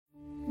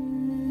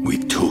We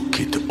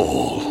took it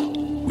all.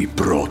 We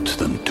brought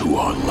them to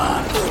our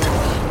land.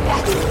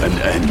 An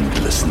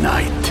endless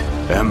night,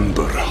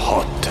 ember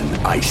hot and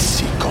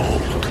icy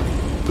cold.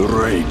 The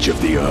rage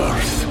of the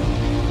earth.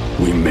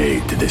 We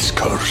made this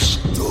curse.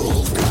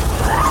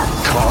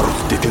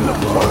 Carved it in the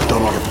blood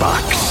on our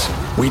backs.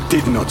 We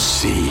did not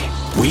see.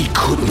 We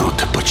could not,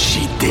 but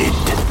she did.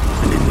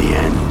 And in the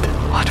end...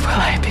 What will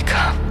I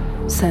become?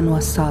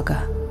 Senua's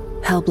Saga.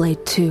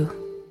 Hellblade 2.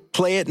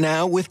 Play it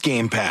now with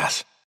Game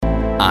Pass.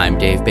 I'm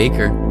Dave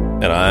Baker.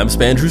 And I'm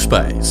Spandrew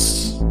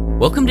Spice.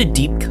 Welcome to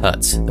Deep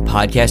Cuts, the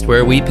podcast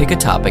where we pick a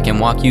topic and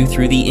walk you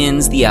through the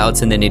ins, the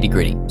outs, and the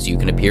nitty-gritty, so you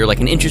can appear like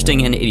an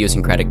interesting and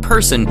idiosyncratic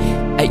person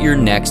at your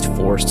next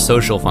forced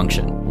social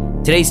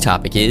function. Today's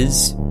topic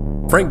is...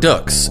 Frank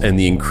Dux and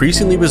the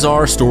increasingly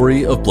bizarre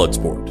story of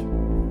Bloodsport.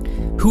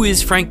 Who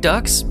is Frank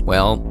Dux?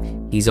 Well,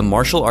 he's a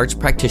martial arts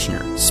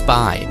practitioner,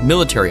 spy,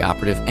 military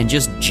operative, and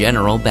just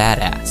general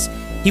badass.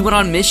 He went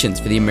on missions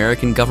for the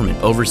American government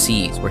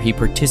overseas, where he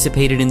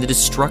participated in the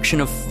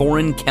destruction of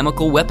foreign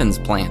chemical weapons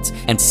plants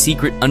and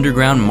secret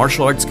underground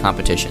martial arts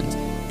competitions.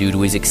 Due to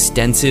his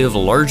extensive,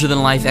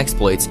 larger-than-life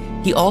exploits,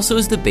 he also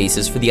is the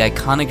basis for the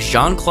iconic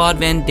Jean-Claude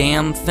Van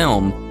Damme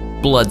film,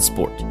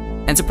 Bloodsport.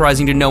 And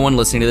surprising to no one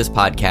listening to this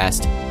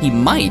podcast, he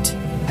might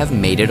have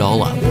made it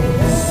all up.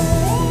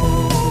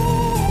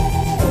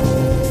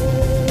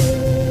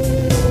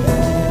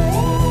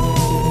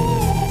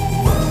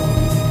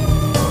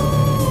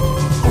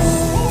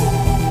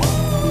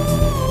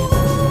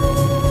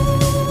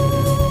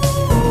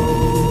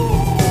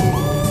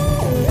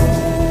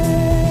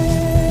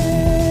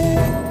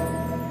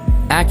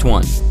 Act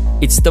 1.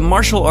 It's the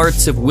martial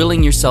arts of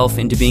willing yourself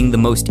into being the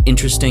most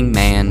interesting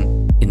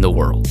man in the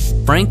world.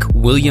 Frank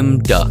William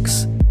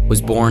Dux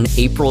was born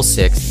April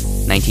 6,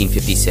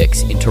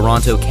 1956, in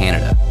Toronto,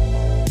 Canada.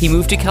 He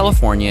moved to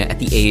California at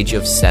the age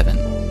of 7.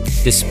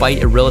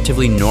 Despite a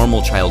relatively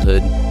normal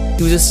childhood,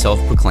 he was a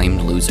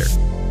self-proclaimed loser.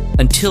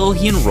 Until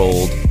he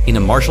enrolled in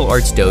a martial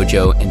arts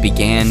dojo and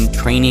began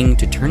training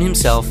to turn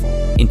himself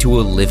into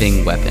a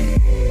living weapon.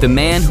 The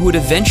man who would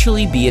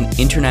eventually be an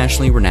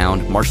internationally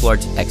renowned martial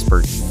arts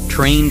expert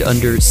trained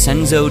under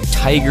Senzo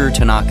Tiger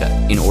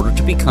Tanaka in order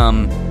to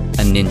become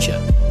a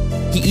ninja.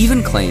 He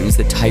even claims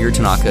that Tiger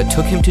Tanaka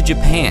took him to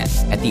Japan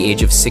at the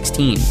age of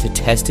 16 to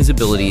test his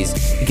abilities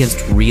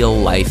against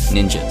real-life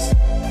ninjas.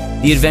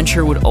 The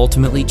adventure would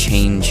ultimately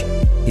change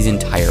his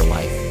entire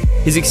life.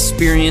 His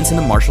experience in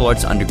the martial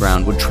arts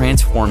underground would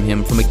transform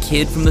him from a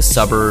kid from the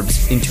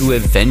suburbs into a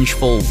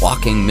vengeful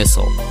walking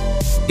missile.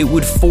 It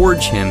would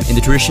forge him in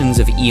the traditions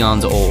of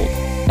eons old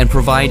and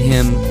provide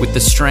him with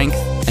the strength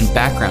and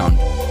background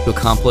to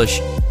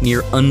accomplish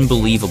near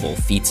unbelievable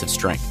feats of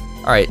strength.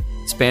 All right,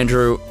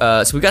 Spandrew,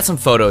 so we got some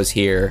photos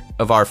here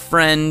of our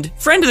friend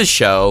of the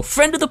show,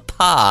 friend of the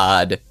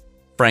pod,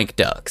 Frank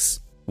Dux.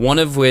 One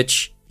of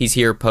which he's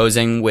here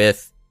posing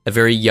with a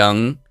very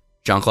young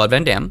Jean-Claude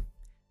Van Damme,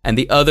 and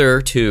the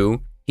other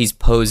two, he's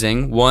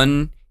posing,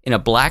 one in a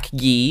black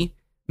gi,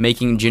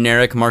 making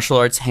generic martial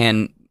arts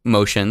hand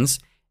motions,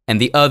 and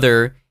the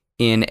other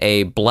in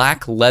a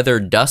black leather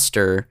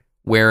duster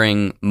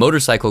wearing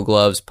motorcycle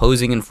gloves,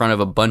 posing in front of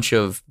a bunch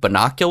of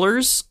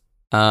binoculars.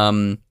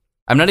 I'm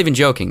not even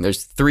joking.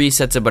 There's 3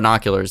 sets of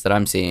binoculars that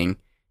I'm seeing,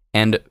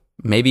 and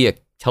maybe a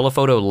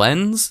telephoto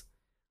lens.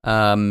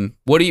 How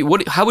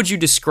would you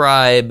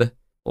describe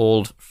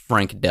old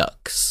Frank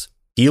Dux?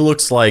 He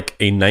looks like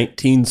a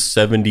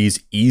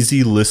 1970s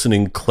easy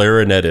listening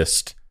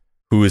clarinetist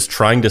who is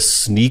trying to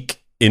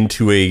sneak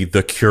into a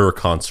The Cure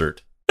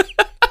concert.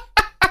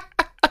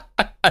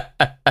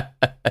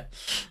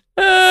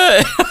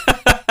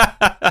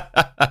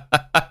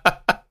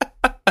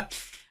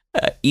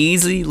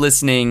 Easy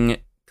listening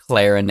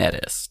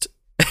clarinetist.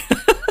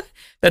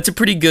 That's a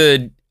pretty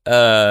good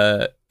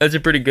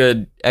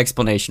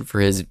explanation for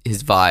his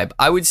vibe.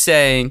 I would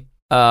say,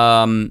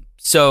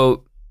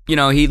 so, you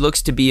know, he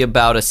looks to be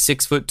about a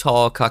 6 foot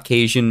tall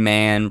Caucasian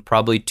man,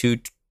 probably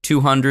 200,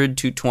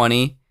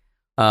 220.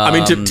 I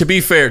mean, to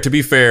be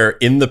fair,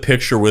 in the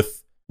picture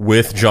with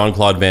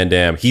Jean-Claude Van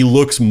Damme, he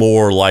looks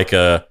more like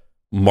a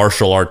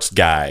martial arts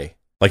guy.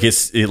 But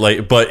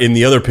in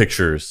the other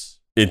pictures,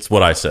 it's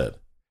what I said.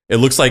 It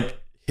looks like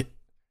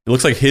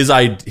his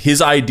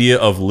idea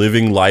of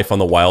living life on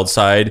the wild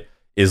side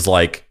is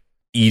like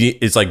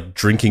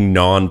drinking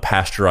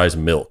non-pasteurized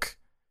milk.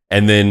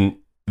 And then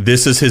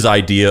this is his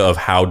idea of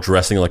how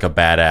dressing like a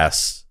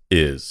badass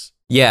is.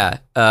 Yeah,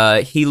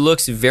 he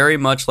looks very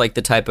much like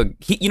the type of...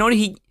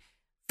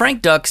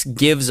 Frank Dux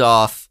gives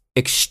off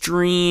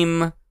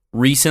extreme,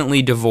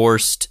 recently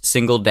divorced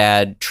single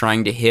dad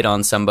trying to hit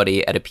on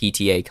somebody at a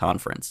PTA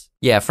conference.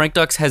 Yeah, Frank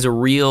Dux has a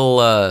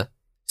real,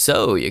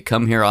 so you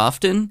come here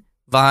often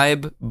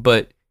vibe,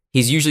 but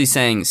he's usually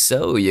saying,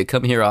 so you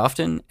come here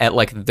often at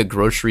like the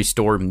grocery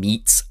store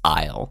meats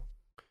aisle.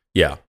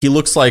 Yeah, he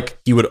looks like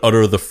he would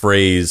utter the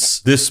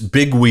phrase, "This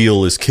big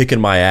wheel is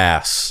kicking my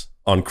ass"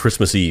 on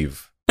Christmas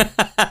Eve.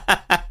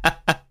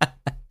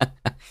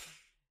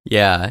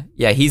 Yeah,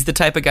 he's the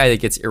type of guy that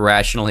gets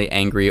irrationally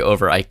angry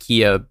over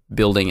IKEA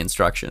building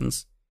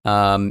instructions.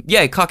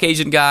 Yeah,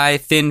 Caucasian guy,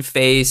 thin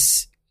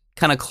face,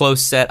 kind of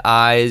close set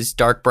eyes,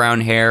 dark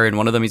brown hair. In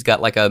one of them, he's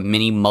got like a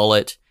mini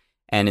mullet.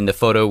 And in the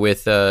photo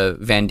with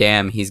Van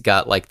Damme, he's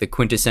got like the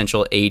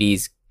quintessential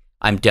 80s,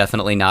 I'm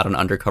definitely not an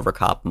undercover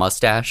cop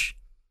mustache.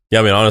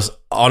 Yeah, I mean,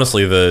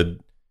 honestly, the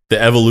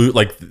evolute,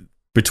 like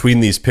between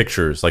these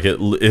pictures, like it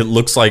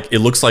looks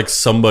like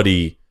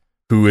somebody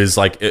who has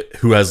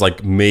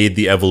like made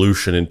the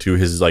evolution into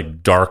his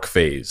like dark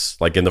phase.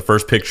 Like in the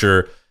first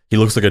picture, he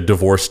looks like a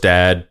divorced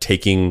dad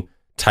taking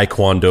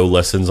Taekwondo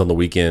lessons on the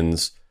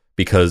weekends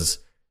because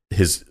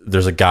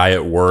there's a guy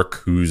at work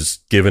who's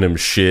giving him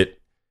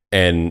shit,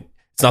 and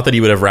it's not that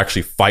he would ever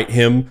actually fight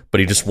him, but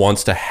he just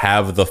wants to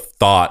have the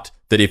thought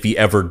that if he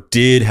ever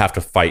did have to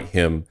fight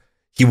him,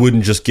 he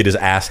wouldn't just get his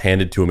ass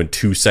handed to him in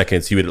 2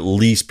 seconds. He would at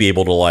least be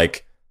able to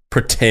like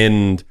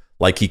pretend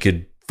like he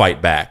could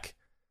fight back.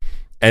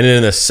 And then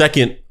in the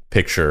second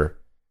picture,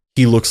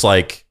 he looks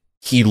like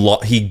he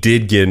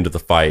did get into the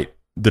fight.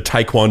 The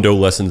Taekwondo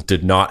lessons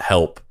did not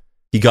help.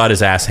 He got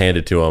his ass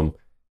handed to him.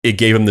 It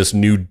gave him this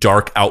new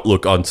dark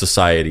outlook on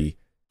society,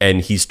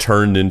 and he's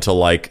turned into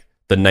like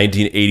the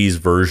 1980s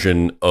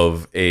version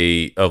of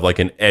like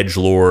an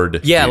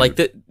edgelord. Yeah,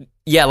 dude.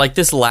 like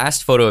this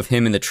last photo of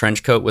him in the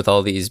trench coat with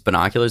all these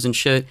binoculars and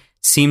shit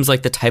seems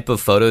like the type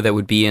of photo that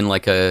would be in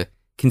like a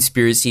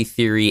conspiracy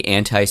theory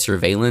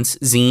anti-surveillance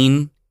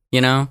zine, you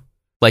know?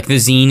 Like the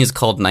zine is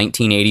called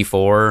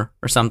 1984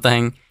 or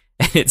something,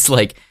 and it's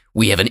like,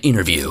 we have an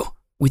interview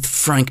with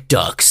Frank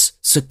Dux,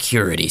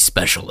 security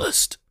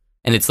specialist.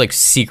 And it's like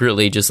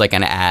secretly just like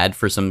an ad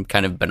for some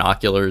kind of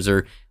binoculars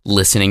or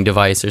listening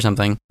device or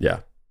something. Yeah.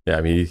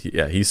 I mean,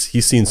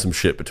 he's seen some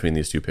shit between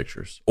these two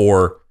pictures,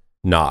 or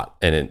not,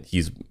 and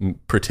he's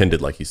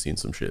pretended like he's seen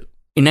some shit.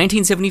 In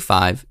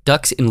 1975,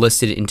 Dux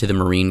enlisted into the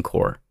Marine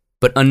Corps,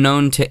 but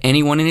unknown to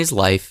anyone in his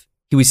life,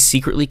 he was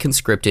secretly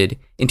conscripted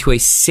into a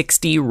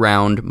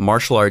 60-round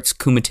martial arts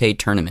Kumite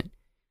tournament.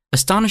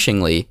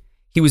 Astonishingly,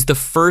 he was the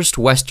first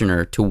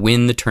Westerner to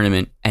win the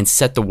tournament and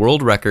set the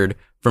world record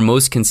for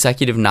most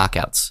consecutive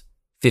knockouts,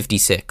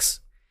 56.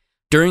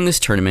 During this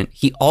tournament,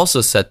 he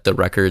also set the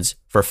records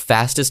for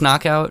fastest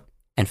knockout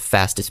and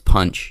fastest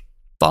punch.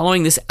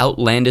 Following this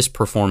outlandish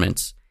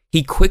performance,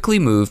 he quickly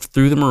moved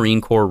through the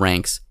Marine Corps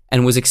ranks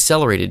and was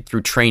accelerated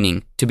through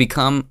training to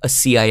become a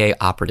CIA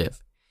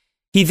operative.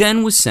 He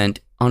then was sent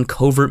on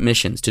covert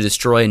missions to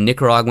destroy a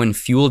Nicaraguan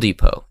fuel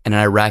depot and an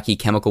Iraqi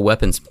chemical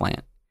weapons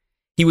plant.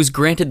 He was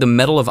granted the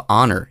Medal of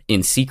Honor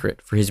in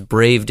secret for his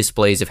brave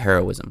displays of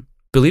heroism.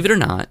 Believe it or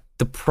not,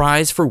 the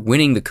prize for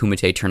winning the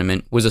Kumite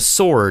tournament was a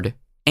sword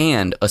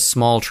and a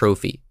small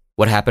trophy.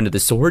 What happened to the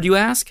sword, you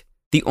ask?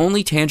 The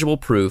only tangible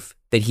proof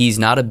that he's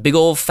not a big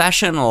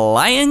old-fashioned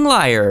lying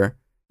liar,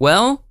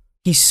 well,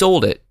 he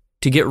sold it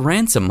to get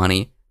ransom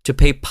money to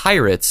pay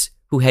pirates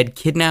who had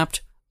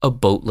kidnapped a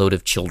boatload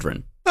of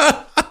children.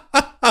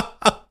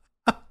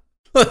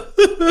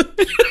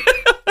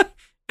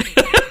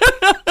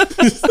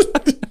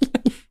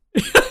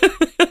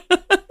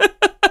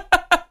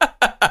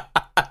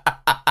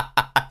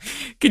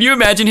 Can you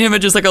imagine him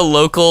at just like a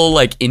local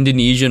like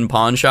Indonesian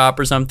pawn shop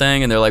or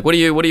something, and they're like, what do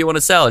you want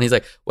to sell? And he's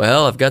like,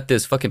 well, I've got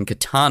this fucking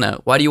katana.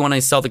 Why do you want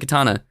to sell the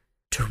katana?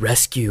 To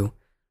rescue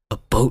a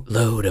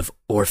boatload of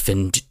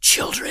orphaned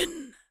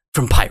children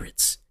from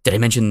pirates. Did I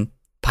mention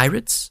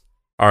pirates?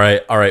 All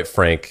right,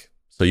 Frank.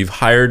 So you've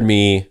hired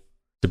me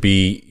to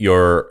be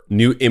your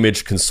new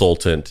image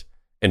consultant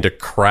and to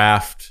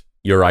craft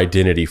your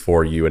identity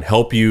for you and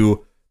help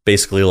you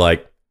basically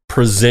like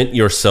present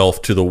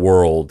yourself to the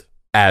world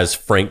as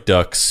Frank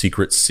Dux,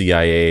 secret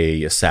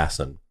CIA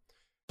assassin.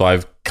 So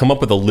I've come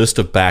up with a list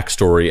of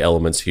backstory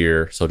elements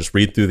here. So just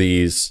read through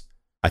these.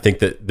 I think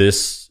that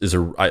this is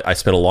I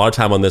spent a lot of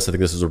time on this. I think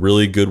this is a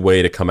really good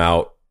way to come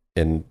out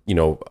and,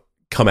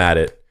 come at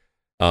it.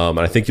 And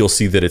I think you'll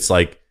see that it's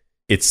like,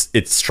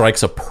 it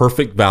strikes a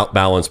perfect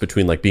balance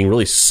between like being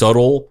really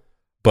subtle,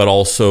 but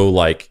also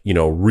like,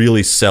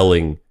 really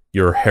selling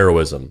your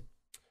heroism.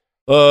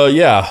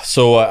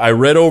 So I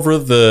read over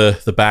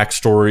the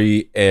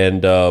backstory,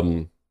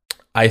 and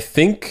I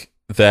think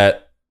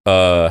that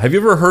have you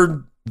ever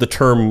heard the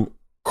term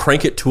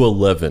 "crank it to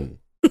 11"?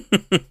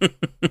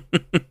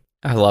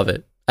 I love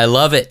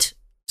it.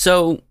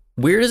 So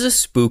where does a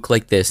spook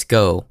like this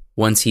go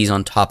once he's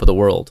on top of the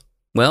world?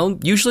 Well,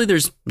 usually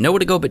there's nowhere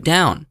to go but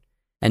down,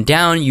 and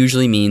down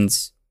usually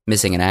means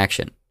missing in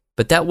action.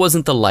 But that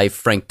wasn't the life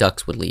Frank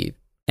Dux would lead,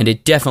 and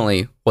it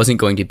definitely wasn't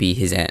going to be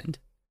his end.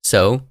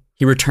 So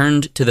he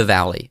returned to the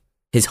Valley,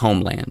 his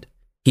homeland.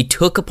 He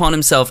took upon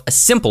himself a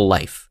simple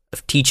life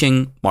of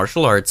teaching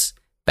martial arts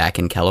back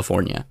in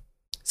California.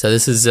 So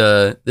this is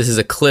a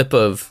clip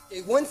of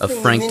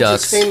Frank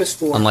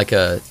Dux on like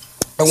a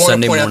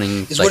Sunday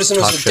morning like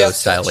talk show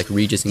style, like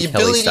Regis and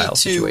Kelly style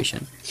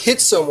situation.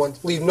 Hit someone,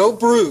 leave no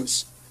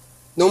bruise,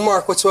 no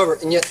mark whatsoever,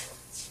 and yet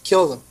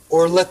kill them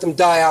or let them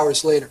die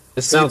hours later.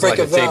 This sounds like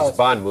a James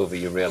Bond movie,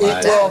 you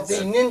realize. Well, the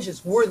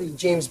ninjas were the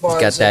James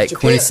Bonds. He's got that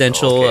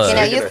quintessential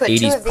you put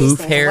 80s poof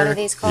hair. What are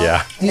these called?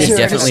 Yeah. He's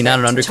definitely not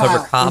an undercover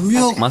cop.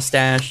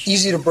 Mustache.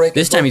 Easy to break.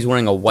 This time he's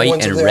wearing a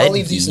white and red I'll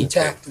leave these gi.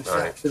 intact. In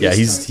fact, for Yeah,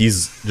 this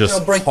he's time. just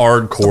I'll break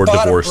hardcore the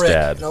bottom divorced brick,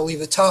 dad. And I'll leave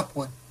the top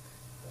one.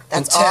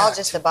 That's intact. all,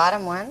 just the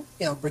bottom one?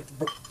 Yeah, I'll break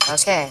the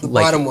Okay. the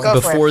Like bottom one.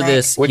 Go for it, before Frank.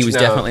 this, he was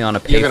definitely on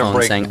a You're gonna payphone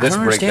break saying, "I this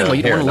don't brick understand why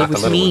you down don't here, want to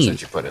live not the with little ones me."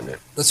 that you put in there.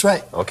 That's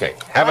right. Okay.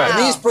 How about And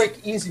these break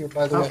easier,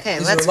 by the way. Okay,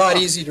 These let's are a lot go.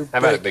 easier to break. How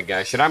about it, big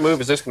guy? Should I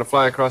move? Is this going to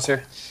fly across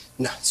here?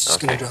 No, it's just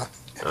Okay. going to drop.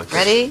 Okay.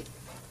 Ready?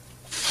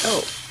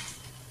 Oh.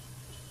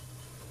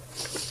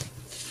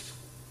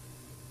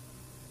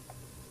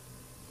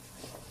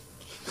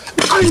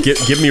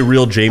 Give me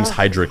real James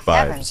Heydrich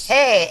Heavens. vibes.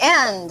 Hey,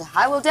 and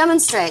I will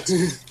demonstrate.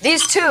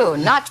 These two,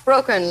 not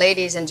broken,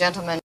 ladies and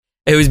gentlemen.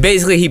 It was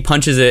basically he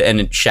punches it and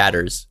it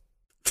shatters.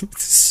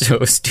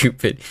 So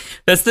stupid.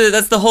 That's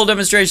the whole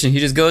demonstration. He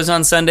just goes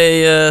on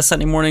Sunday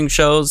morning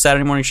shows,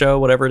 Saturday morning show,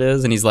 whatever it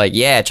is, and he's like,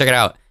 "Yeah, check it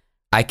out.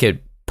 I could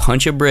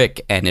punch a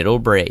brick and it'll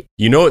break."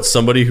 You know, it's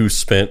somebody who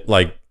spent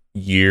like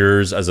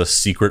years as a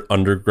secret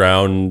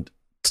underground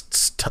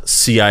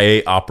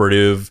CIA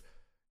operative,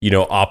 you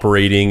know,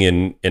 operating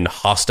in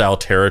hostile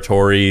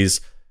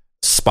territories,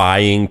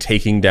 spying,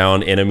 taking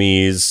down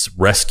enemies,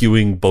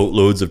 rescuing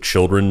boatloads of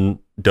children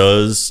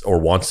does or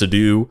wants to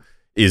do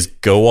is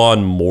go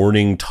on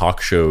morning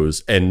talk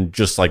shows and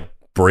just like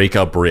break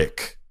a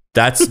brick.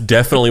 That's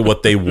definitely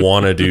what they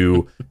want to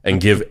do and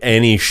give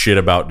any shit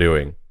about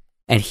doing.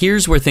 And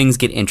here's where things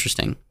get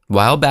interesting.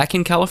 While back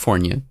in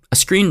California, a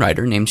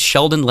screenwriter named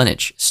Sheldon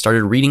Lenich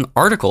started reading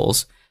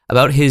articles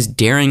about his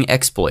daring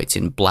exploits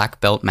in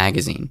Black Belt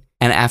magazine,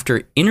 and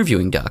after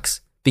interviewing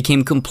Dux,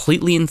 became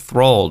completely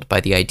enthralled by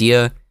the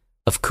idea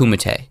of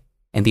Kumite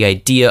and the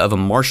idea of a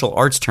martial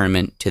arts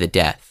tournament to the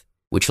death,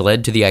 which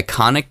led to the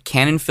iconic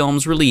Cannon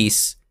Films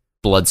release,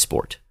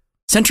 Bloodsport.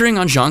 Centering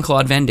on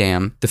Jean-Claude Van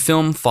Damme, the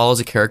film follows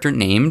a character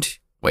named,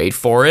 wait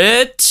for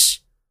it,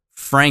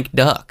 Frank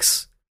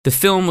Dux. The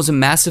film was a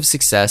massive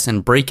success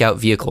and breakout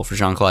vehicle for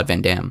Jean-Claude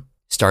Van Damme,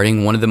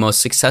 starting one of the most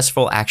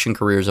successful action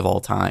careers of all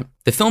time.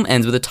 The film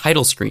ends with a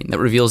title screen that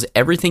reveals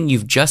everything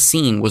you've just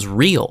seen was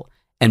real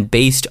and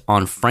based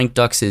on Frank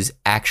Dux's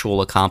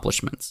actual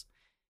accomplishments.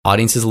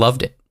 Audiences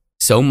loved it,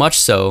 so much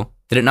so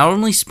that it not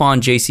only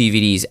spawned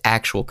JCVD's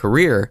actual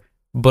career,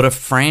 but a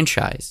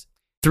franchise.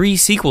 3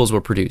 sequels were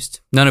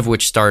produced, none of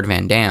which starred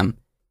Van Damme,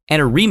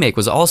 and a remake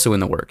was also in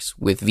the works,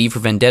 with V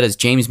for Vendetta's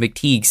James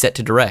McTeague set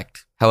to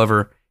direct.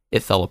 However,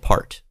 it fell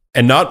apart.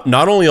 And not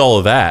only all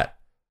of that,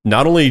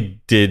 not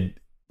only did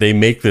they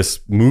make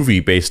this movie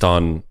based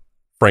on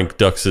Frank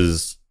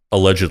Dux's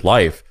alleged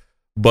life,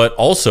 but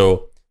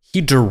also he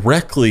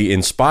directly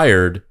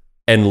inspired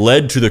and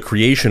led to the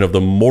creation of the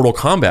Mortal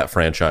Kombat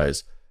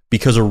franchise.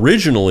 Because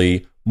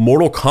originally,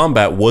 Mortal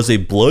Kombat was a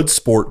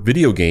Bloodsport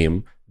video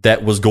game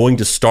that was going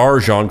to star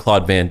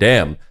Jean-Claude Van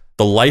Damme.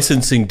 The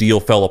licensing deal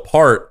fell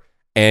apart,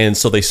 and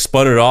so they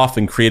spun it off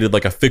and created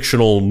like a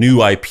fictional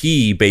new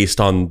IP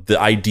based on the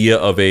idea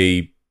of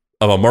a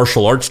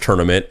martial arts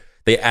tournament.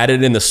 They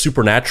added in the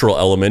supernatural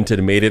element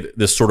and made it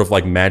this sort of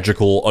like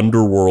magical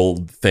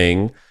underworld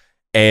thing.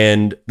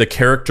 And the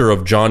character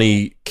of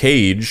Johnny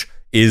Cage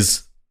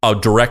is a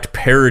direct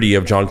parody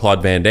of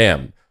Jean-Claude Van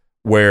Damme,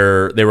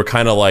 where they were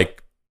kind of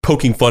like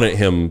poking fun at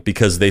him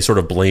because they sort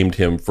of blamed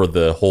him for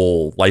the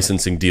whole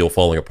licensing deal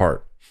falling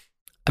apart.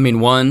 I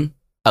mean, 1,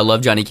 I love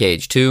Johnny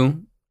Cage.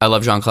 2, I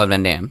love Jean-Claude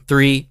Van Damme.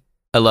 3,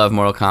 I love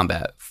Mortal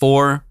Kombat.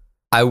 4,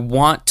 I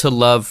want to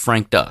love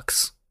Frank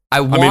Dux.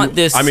 How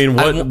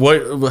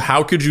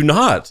could you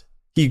not?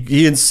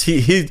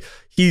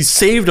 He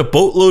saved a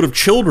boatload of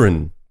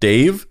children,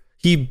 Dave.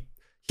 He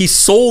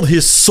sold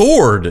his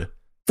sword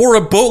for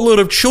a boatload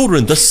of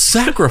children. The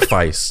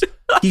sacrifice.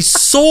 He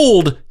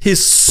sold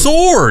his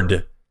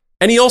sword.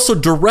 And he also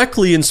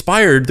directly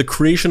inspired the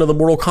creation of the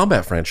Mortal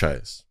Kombat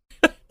franchise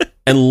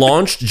and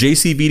launched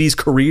JCVD's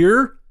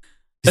career.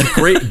 He's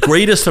the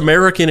greatest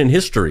American in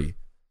history.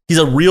 He's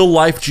a real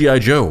life G.I.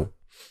 Joe.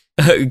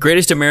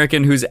 Greatest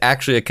American who's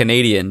actually a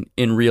Canadian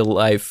in real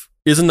life.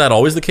 Isn't that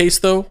always the case,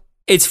 though?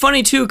 It's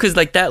funny, too, because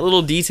like that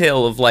little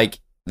detail of like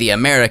the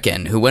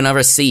American who went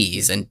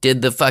overseas and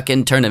did the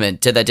fucking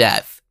tournament to the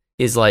death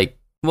is like,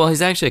 well,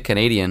 he's actually a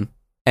Canadian.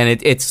 And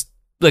it's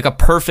like a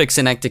perfect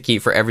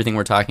synecdoche for everything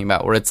we're talking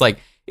about, where it's like,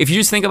 if you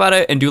just think about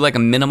it and do like a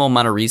minimal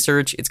amount of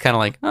research, it's kind of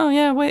like, oh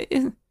yeah, wait,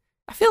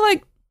 I feel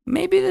like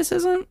maybe this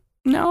isn't,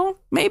 no,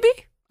 maybe?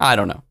 I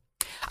don't know.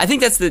 I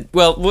think that's you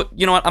know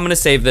what? I'm going to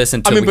save this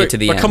until we get to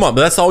the end. But come on,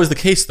 but that's always the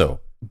case,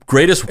 though.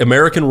 Greatest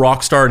American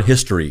rock star in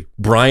history,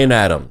 Bryan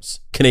Adams,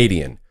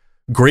 Canadian.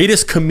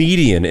 Greatest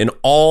comedian in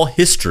all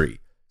history,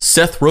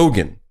 Seth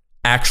Rogen,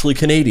 actually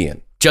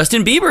Canadian.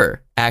 Justin Bieber,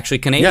 actually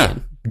Canadian. Yeah.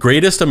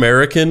 Greatest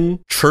American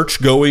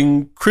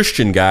church-going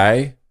Christian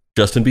guy,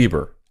 Justin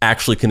Bieber,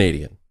 actually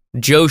Canadian.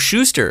 Joe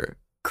Shuster,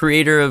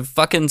 creator of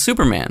fucking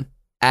Superman,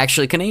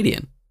 actually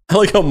Canadian. I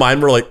like how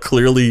mine were like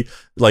clearly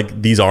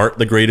like these aren't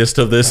the greatest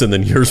of this, and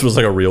then yours was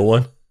like a real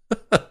one.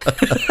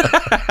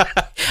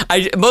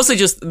 I mostly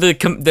just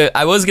the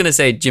I was gonna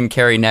say Jim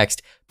Carrey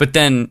next, but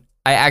then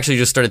I actually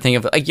just started thinking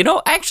of like,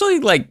 actually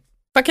like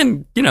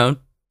fucking,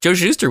 Joe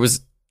Shuster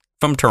was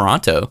from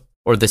Toronto,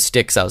 or the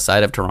sticks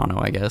outside of Toronto,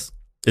 I guess.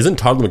 Isn't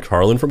Todd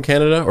McFarlane from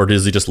Canada, or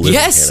does he just live in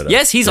Canada?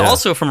 Yes, he's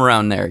also from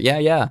around there.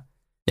 Yeah.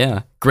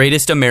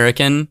 Greatest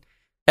American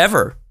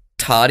ever.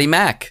 Toddy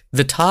Mac,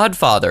 the Todd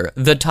Father,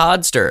 the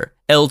Toddster,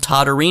 El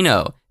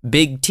Todderino,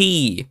 Big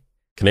T.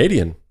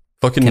 Canadian.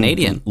 Fucking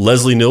Canadian.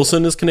 Leslie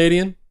Nielsen is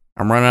Canadian.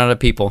 I'm running out of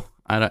people.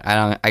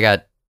 I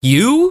got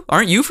you.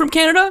 Aren't you from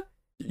Canada?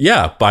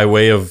 Yeah, by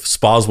way of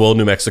Spaswell,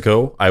 New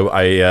Mexico. In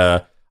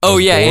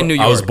New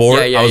York. I was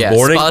born. Yeah.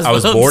 I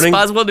was born in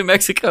Spaswell, New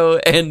Mexico,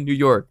 and New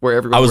York, where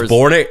everyone. I was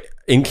born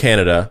in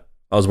Canada.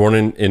 I was born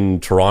in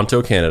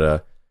Toronto,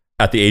 Canada.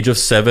 At the age of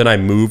 7, I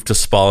moved to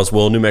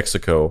Spaswell, New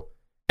Mexico,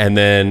 and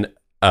then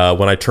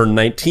when I turned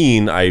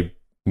 19, I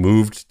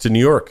moved to New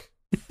York,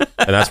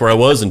 and that's where I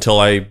was until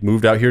I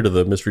moved out here to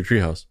the Mystery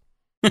Treehouse.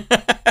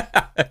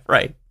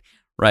 Right.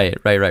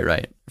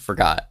 I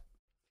forgot.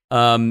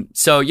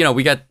 So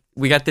we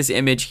got this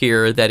image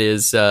here that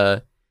is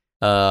a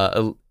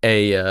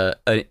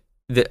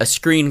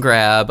screen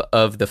grab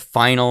of the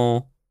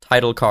final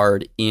title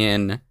card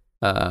in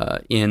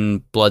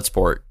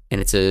Bloodsport,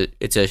 and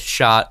it's a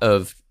shot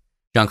of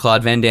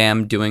Jean-Claude Van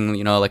Damme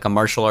doing like a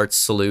martial arts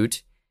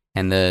salute,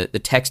 and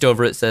the text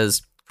over it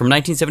says, from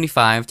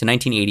 1975 to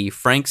 1980,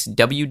 Franks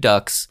W.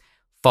 Dux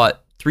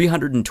fought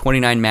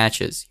 329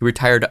 matches. He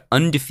retired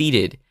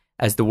undefeated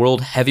as the world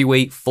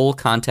heavyweight full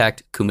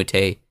contact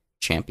Kumite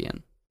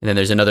champion. And then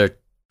there's another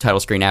title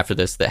screen after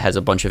this that has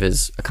a bunch of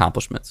his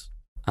accomplishments.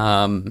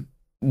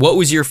 What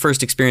was your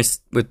first experience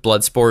with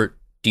Bloodsport?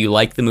 Do you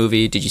like the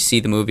movie? Did you see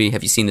the movie?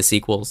 Have you seen the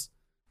sequels?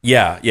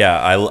 Yeah.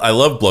 I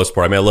love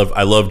Bloodsport. I mean,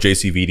 I love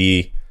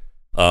JCVD.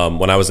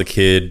 When I was a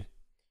kid,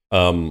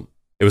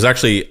 it was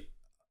actually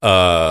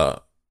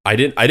I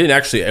didn't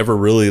actually ever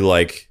really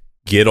like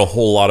get a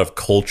whole lot of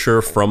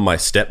culture from my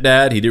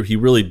stepdad.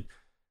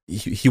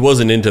 He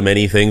wasn't into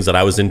many things that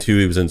I was into.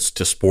 He was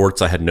into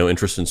sports. I had no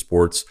interest in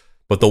sports.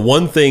 But the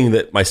one thing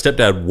that my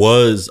stepdad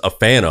was a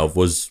fan of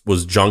was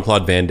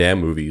Jean-Claude Van Damme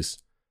movies.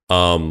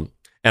 And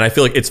I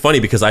feel like it's funny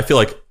because I feel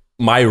like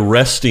my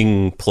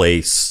resting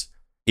place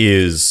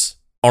is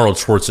Arnold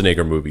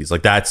Schwarzenegger movies.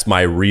 Like that's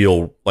my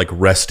real like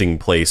resting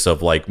place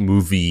of like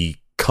movie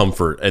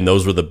comfort. And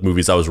those were the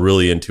movies I was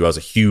really into. I was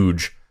a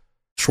huge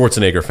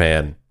Schwarzenegger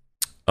fan.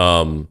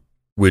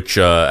 Which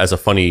as a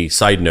funny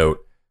side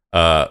note,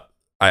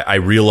 I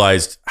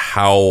realized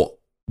how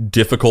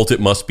difficult it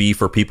must be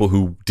for people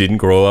who didn't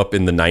grow up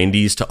in the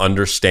 90s to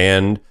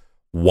understand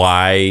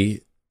why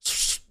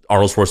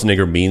Arnold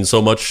Schwarzenegger means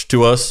so much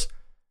to us.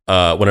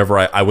 Whenever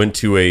I went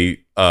to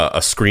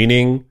a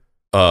screening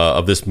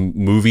of this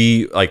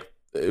movie, like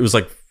it was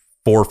like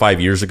 4 or 5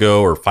 years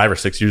ago, or 5 or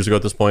 6 years ago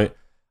at this point.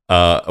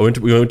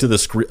 We went to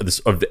this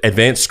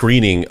advanced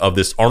screening of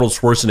this Arnold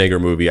Schwarzenegger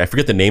movie. I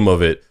forget the name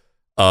of it,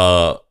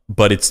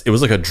 but it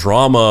was like a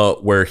drama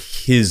where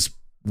his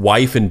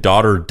wife and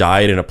daughter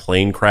died in a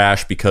plane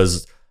crash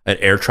because an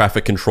air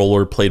traffic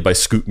controller played by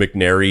Scoot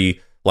McNairy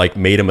like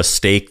made a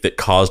mistake that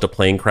caused a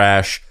plane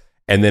crash.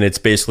 And then it's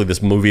basically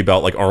this movie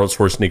about like Arnold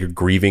Schwarzenegger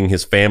grieving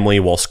his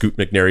family while Scoot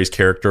McNairy's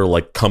character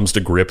like comes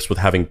to grips with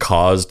having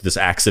caused this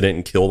accident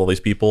and killed all these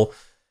people.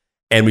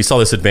 And we saw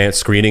this advanced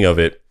screening of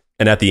it.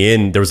 And at the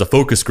end, there was a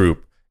focus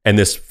group, and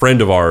this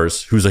friend of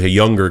ours who's like a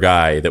younger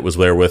guy that was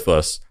there with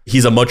us.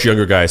 He's a much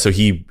younger guy, so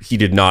he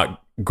did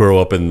not grow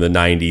up in the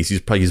 90s.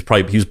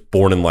 He was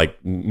born in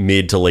like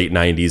mid to late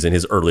 90s, and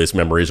his earliest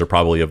memories are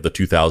probably of the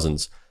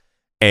 2000s.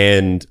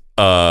 And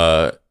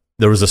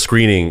there was a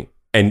screening,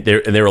 and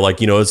they were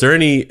like, is there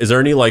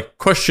any like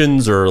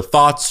questions or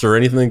thoughts or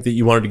anything that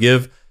you wanted to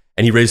give?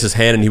 And he raised his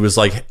hand, and he was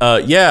like,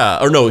 yeah,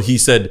 or no, he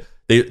said,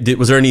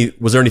 was there any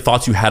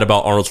thoughts you had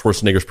about Arnold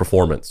Schwarzenegger's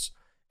performance?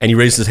 And he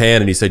raised his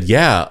hand and he said,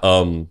 yeah,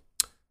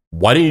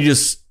 why didn't you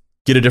just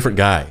get a different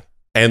guy?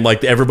 And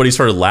like everybody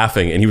started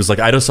laughing, and he was like,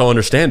 I just don't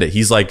understand it.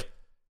 He's like,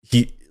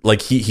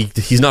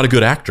 he's not a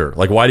good actor.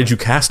 Like, why did you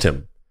cast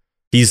him?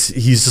 He's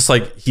just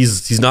like,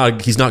 he's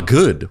not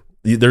good.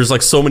 There's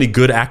like so many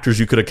good actors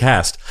you could have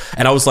cast.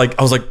 And I was like,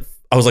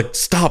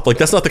 stop. Like,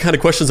 that's not the kind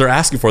of questions they're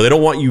asking for. They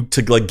don't want you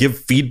to like give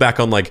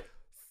feedback on like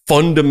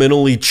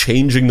fundamentally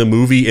changing the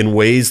movie in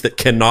ways that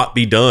cannot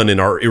be done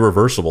and are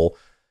irreversible.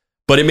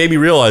 But it made me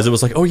realize it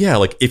was like, oh yeah,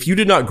 like if you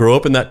did not grow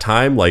up in that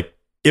time, like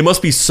it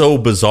must be so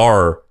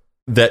bizarre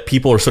that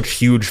people are such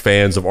huge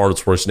fans of Arnold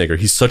Schwarzenegger.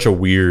 He's such a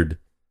weird,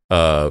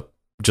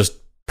 just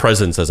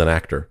presence as an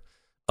actor.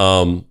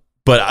 But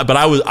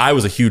I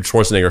was a huge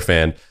Schwarzenegger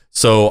fan.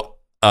 So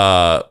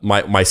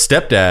my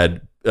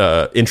stepdad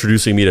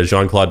introducing me to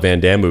Jean-Claude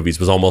Van Damme movies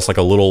was almost like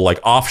a little like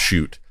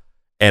offshoot.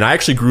 And I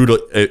actually grew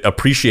to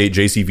appreciate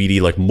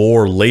JCVD like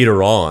more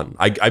later on.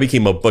 I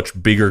became a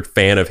much bigger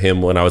fan of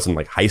him when I was in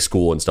like high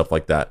school and stuff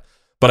like that.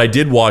 But I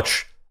did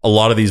watch a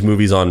lot of these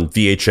movies on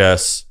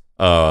VHS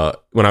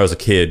when I was a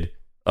kid.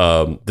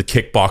 The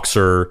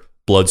Kickboxer,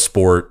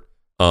 Bloodsport,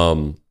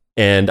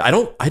 and I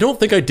don't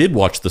think I did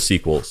watch the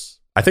sequels.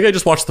 I think I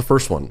just watched the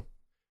first one.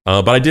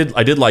 But I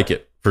did like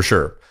it for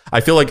sure. I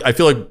feel like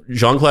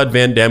Jean-Claude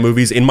Van Damme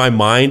movies, in my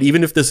mind,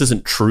 even if this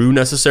isn't true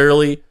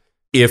necessarily,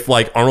 if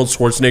like Arnold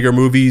Schwarzenegger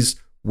movies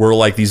were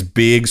like these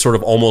big sort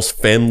of almost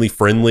family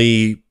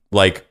friendly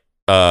like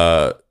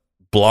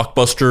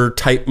blockbuster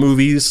type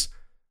movies,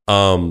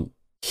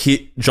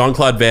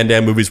 Jean-Claude Van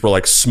Damme movies were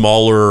like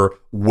smaller,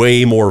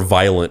 way more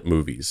violent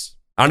movies.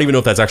 I don't even know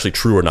if that's actually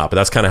true or not, but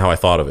that's kind of how I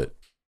thought of it.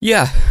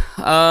 Yeah.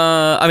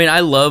 I mean,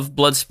 I love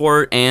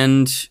Bloodsport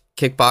and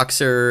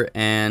Kickboxer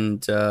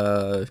and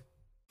the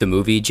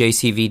movie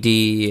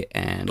JCVD.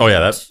 And oh,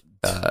 yeah.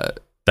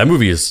 That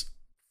movie is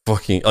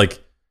fucking like,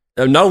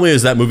 not only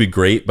is that movie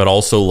great, but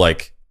also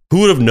like,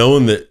 who would have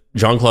known that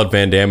Jean-Claude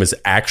Van Damme is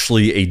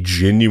actually a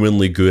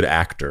genuinely good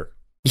actor?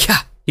 Yeah,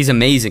 he's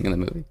amazing in the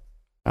movie.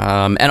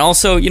 And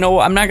also, you know,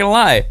 I'm not going to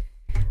lie.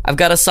 I've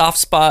got a soft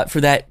spot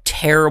for that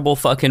terrible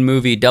fucking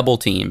movie Double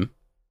Team.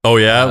 Oh,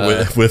 yeah?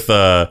 With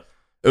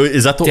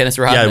is that the Dennis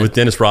Rodman? Yeah, with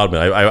Dennis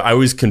Rodman. I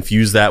always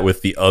confuse that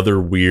with the other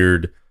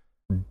weird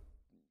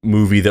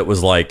movie that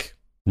was like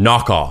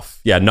Knockoff.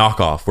 Yeah,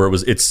 Knockoff, where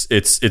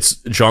it's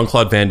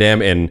Jean-Claude Van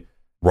Damme and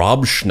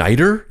Rob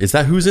Schneider. Is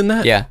that who's in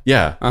that? Yeah.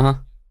 Yeah. Uh-huh.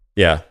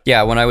 Yeah.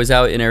 Yeah, when I was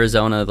out in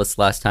Arizona this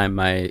last time,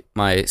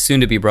 my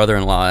soon-to-be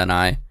brother-in-law and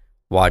I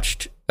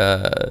watched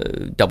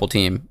Double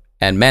Team.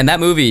 And man, that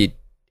movie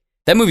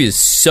is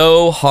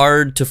so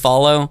hard to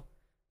follow.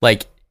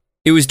 Like,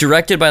 it was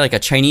directed by like a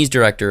Chinese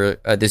director,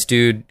 this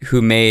dude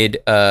who made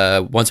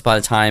Once Upon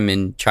a Time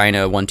in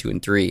China 1, 2,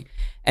 and 3.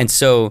 And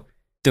so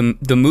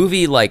the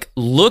movie like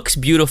looks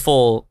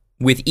beautiful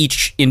with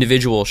each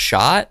individual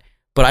shot,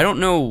 but I don't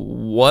know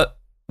what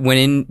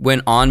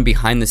went on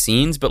behind the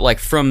scenes, but like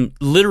from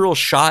literal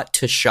shot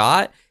to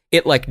shot,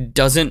 it like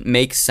doesn't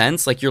make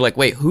sense. Like you're like,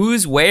 wait,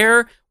 who's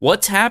where?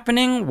 What's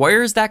happening?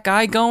 Where's that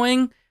guy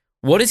going?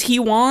 What does he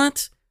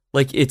want?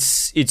 Like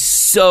it's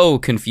so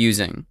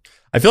confusing.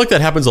 I feel like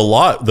that happens a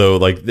lot though.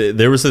 Like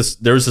there was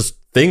this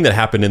thing that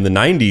happened in the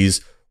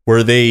 90s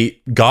where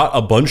they got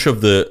a bunch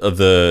of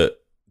the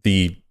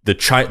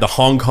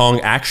Hong Kong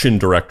action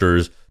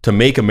directors to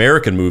make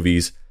American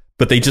movies,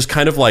 but they just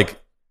kind of like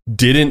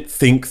didn't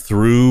think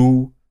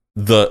through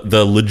the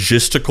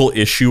logistical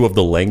issue of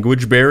the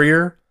language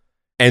barrier.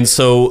 And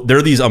so there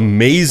are these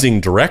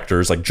amazing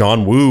directors like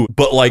John Woo,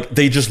 but like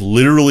they just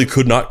literally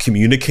could not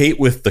communicate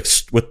with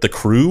the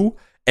crew.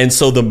 And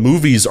so the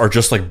movies are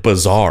just like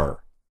bizarre.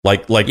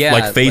 Like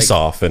Face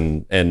Off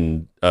and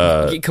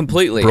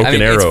completely.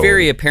 Broken Arrow.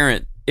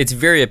 It's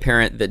very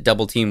apparent that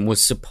Double Team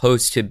was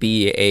supposed to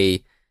be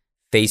a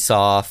Face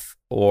Off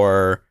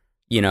or,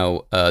 you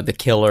know, The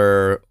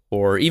Killer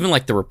or even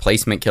like The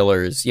Replacement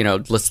Killers, you know,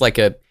 just like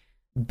a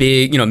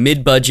big, you know,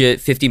 mid-budget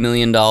 $50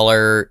 million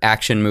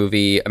action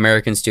movie,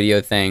 American studio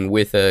thing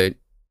with a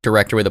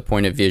director with a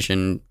point of view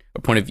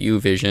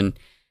vision.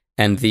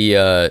 And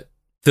the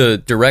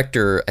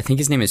director, I think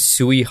his name is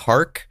Tsui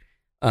Hark.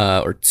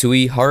 Or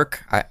Tsui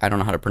Hark, I don't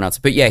know how to pronounce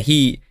it, but yeah,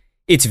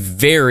 it's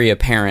very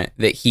apparent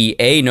that he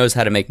A, knows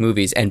how to make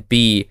movies, and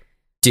B,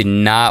 did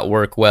not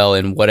work well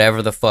in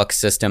whatever the fuck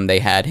system they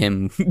had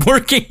him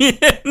working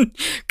in.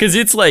 Because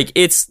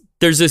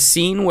there's a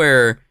scene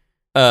where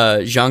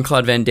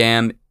Jean-Claude Van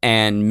Damme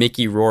and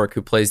Mickey Rourke,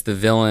 who plays the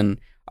villain,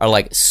 are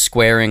like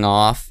squaring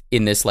off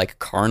in this like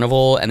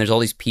carnival, and there's all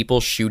these people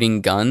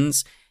shooting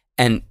guns,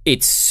 and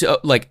it's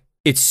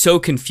so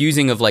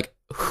confusing of like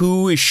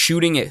who is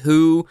shooting at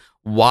who.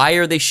 Why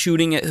are they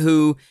shooting at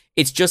who?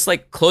 It's just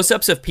like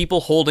close-ups of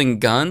people holding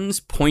guns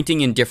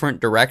pointing in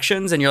different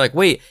directions. And you're like,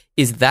 wait,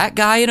 is that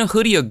guy in a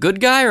hoodie a good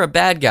guy or a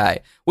bad guy?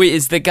 Wait,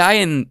 is the guy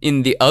in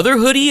the other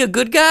hoodie a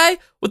good guy?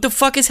 What the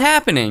fuck is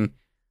happening?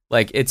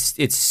 Like,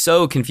 it's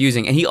so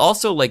confusing. And he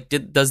also like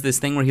does this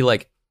thing where he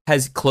like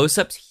has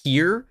close-ups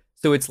here.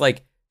 So it's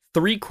like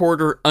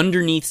 3/4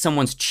 underneath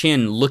someone's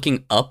chin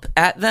looking up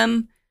at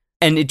them.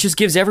 And it just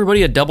gives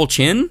everybody a double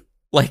chin.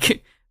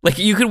 Like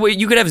you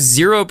could have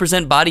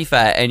 0% body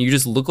fat and you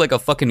just look like a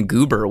fucking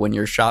goober when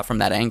you're shot from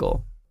that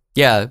angle.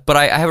 Yeah, but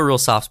I have a real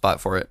soft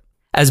spot for it.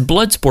 As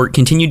Bloodsport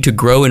continued to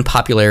grow in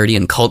popularity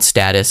and cult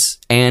status,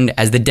 and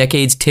as the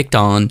decades ticked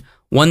on,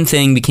 one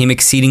thing became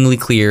exceedingly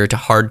clear to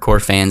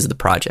hardcore fans of the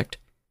project.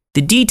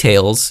 The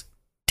details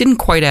didn't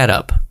quite add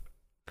up.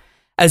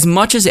 As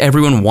much as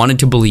everyone wanted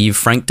to believe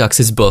Frank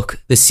Dux'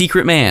 book, The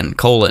Secret Man,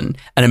 an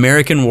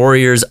American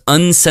warrior's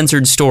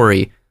uncensored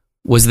story,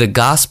 was the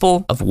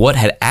gospel of what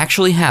had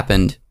actually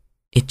happened,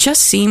 it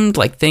just seemed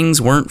like things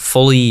weren't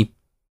fully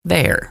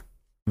there.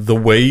 The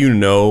way you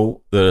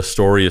know that a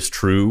story is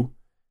true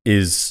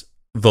is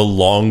the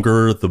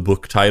longer the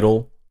book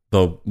title,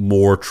 the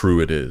more true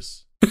it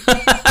is.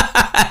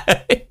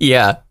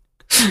 Yeah.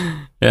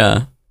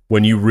 Yeah.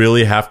 When you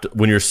really have to,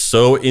 when you're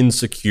so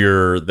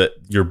insecure that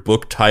your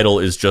book title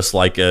is just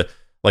like a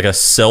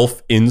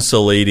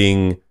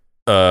self-insulating,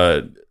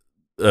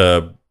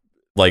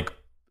 like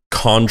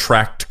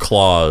contract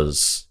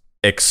clause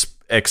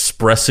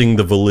expressing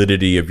the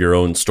validity of your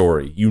own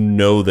story, you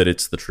know that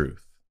it's the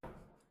truth.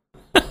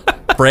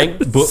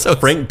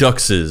 Frank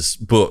Dux'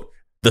 book,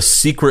 The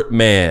Secret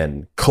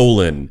Man,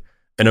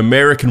 an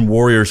American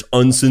warrior's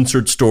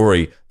uncensored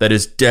story that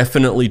is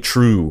definitely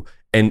true,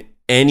 and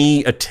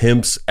any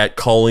attempts at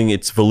calling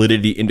its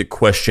validity into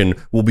question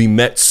will be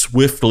met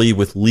swiftly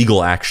with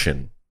legal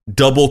action. :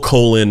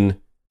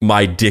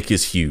 my dick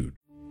is huge.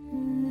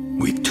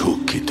 We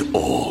took it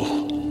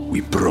all.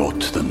 We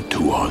brought them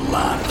to our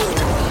land.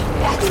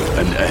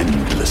 An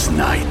endless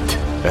night,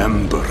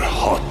 ember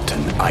hot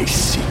and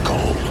icy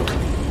cold.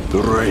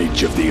 The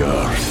rage of the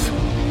earth.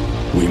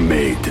 We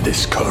made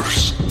this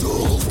curse.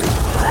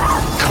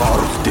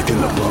 Carved it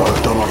in the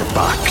blood on our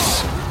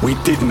backs. We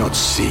did not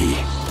see.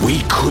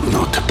 We could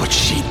not, but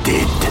she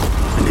did.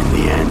 And in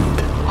the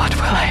end... What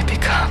will I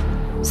become?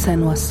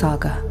 Senua's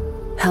Saga.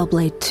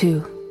 Hellblade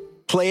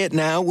 2. Play it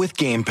now with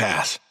Game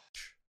Pass.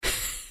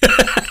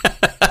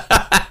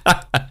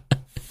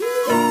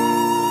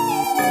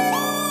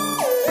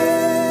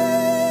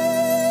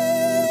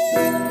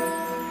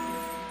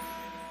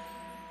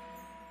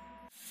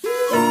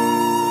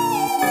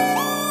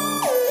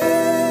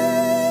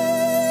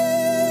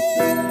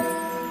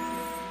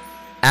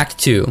 Act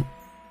 2.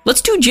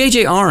 Let's do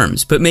JJ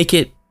Arms, but make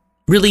it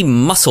really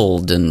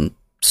muscled and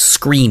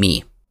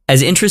screamy.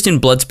 As interest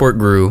in Bloodsport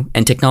grew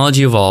and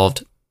technology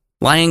evolved,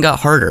 lying got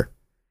harder.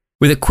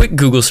 With a quick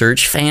Google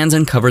search, fans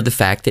uncovered the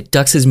fact that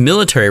Dux'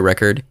 military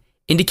record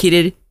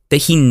indicated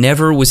that he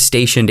never was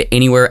stationed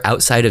anywhere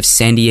outside of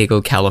San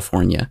Diego,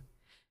 California.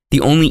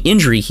 The only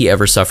injury he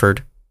ever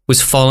suffered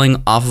was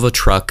falling off of a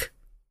truck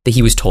that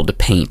he was told to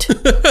paint.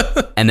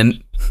 and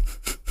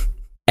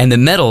the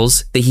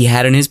medals that he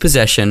had in his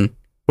possession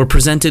were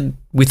presented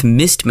with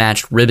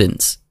mismatched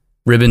ribbons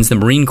the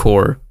Marine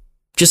Corps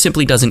just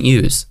simply doesn't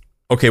use.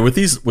 Okay, with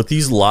these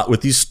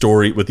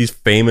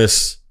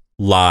famous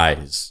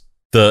lies,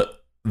 the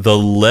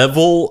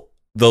level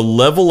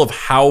of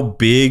how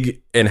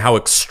big and how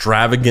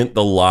extravagant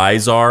the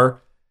lies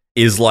are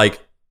is like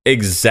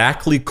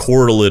exactly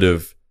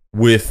correlative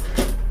with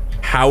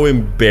how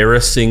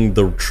embarrassing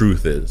the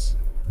truth is.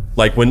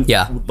 Like when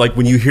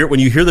you hear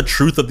the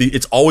truth of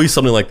it's always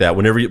something like that.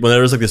 Whenever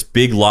there's like this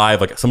big lie,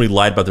 like somebody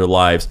lied about their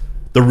lives,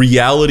 the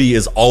reality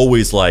is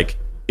always like,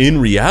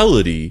 in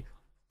reality,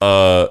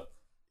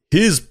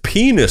 his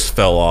penis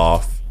fell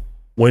off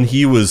when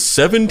he was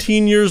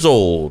 17 years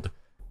old,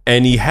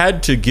 and he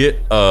had to get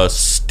a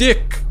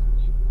stick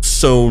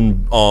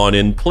sewn on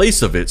in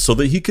place of it so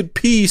that he could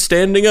pee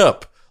standing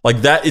up.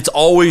 Like that, it's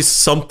always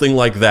something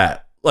like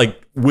that.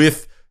 Like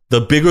with the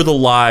bigger the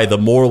lie, the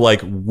more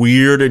like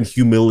weird and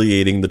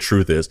humiliating the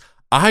truth is.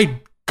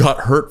 I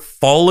got hurt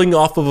falling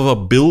off of a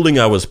building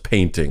I was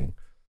painting.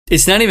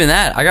 It's not even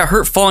that. I got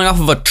hurt falling off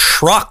of a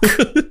truck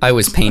I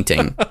was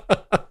painting.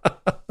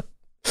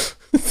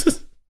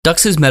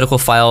 Dux' medical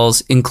files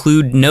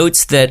include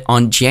notes that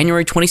on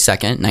January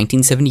 22nd,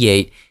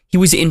 1978, he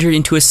was entered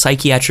into a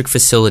psychiatric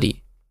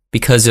facility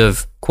because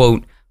of,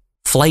 quote,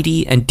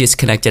 flighty and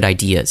disconnected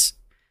ideas.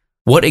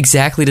 What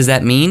exactly does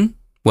that mean?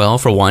 Well,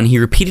 for one, he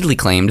repeatedly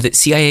claimed that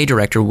CIA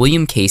Director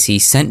William Casey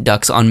sent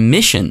Dux on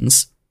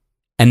missions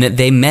and that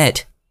they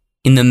met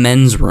in the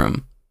men's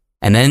room.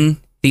 And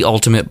then the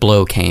ultimate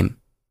blow came.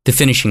 The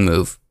finishing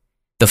move.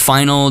 The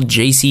final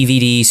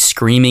JCVD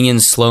screaming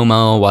in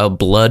slow-mo while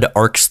blood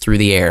arcs through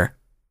the air.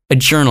 A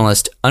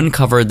journalist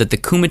uncovered that the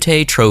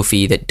Kumite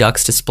trophy that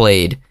Dux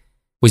displayed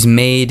was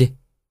made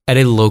at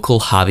a local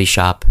hobby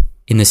shop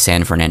in the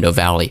San Fernando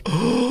Valley.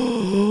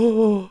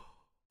 Oh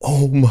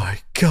my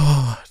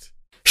God.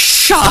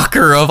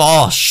 Shocker of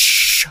all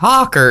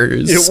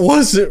shockers. It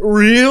wasn't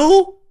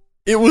real?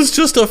 It was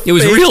just It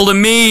was real to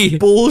me.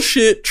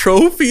 Bullshit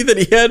trophy that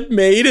he had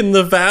made in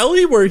the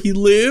valley where he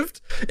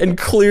lived and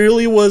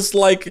clearly was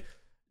like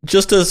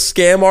just a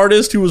scam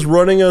artist who was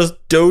running a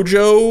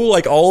dojo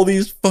like all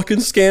these fucking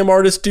scam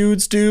artist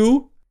dudes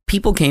do.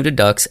 People came to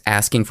Dux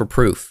asking for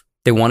proof.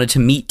 They wanted to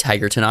meet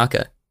Tiger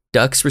Tanaka.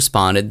 Dux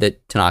responded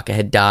that Tanaka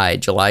had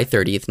died July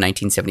 30th,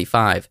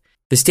 1975.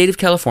 The state of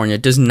California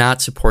does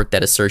not support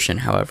that assertion,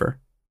 however.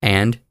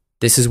 And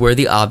this is where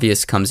the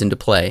obvious comes into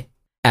play.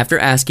 After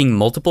asking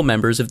multiple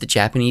members of the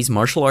Japanese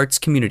martial arts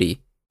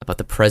community about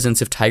the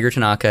presence of Tiger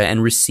Tanaka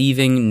and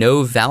receiving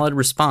no valid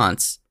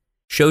response,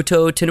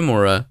 Shoto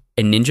Tanemura,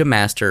 a ninja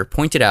master,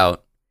 pointed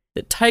out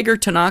that Tiger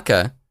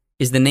Tanaka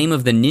is the name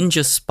of the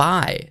ninja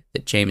spy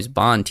that James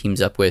Bond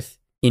teams up with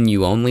in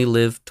You Only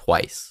Live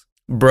Twice.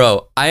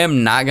 Bro, I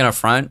am not gonna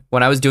front.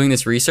 When I was doing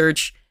this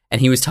research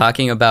and he was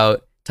talking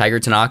about Tiger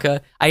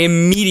Tanaka, I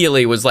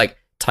immediately was like,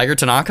 Tiger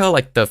Tanaka,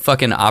 like the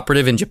fucking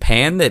operative in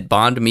Japan that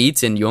Bond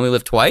meets in You Only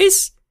Live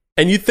Twice?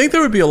 And you'd think there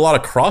would be a lot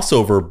of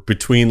crossover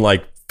between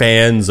like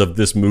fans of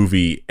this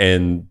movie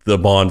and the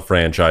Bond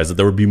franchise, that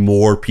there would be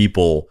more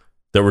people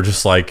that were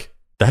just like,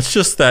 that's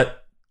just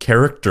that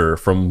character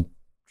from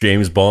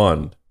James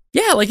Bond.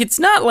 Yeah, like it's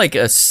not like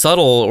a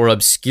subtle or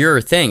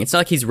obscure thing. It's not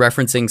like he's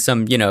referencing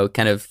some,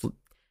 kind of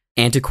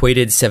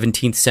antiquated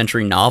 17th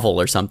century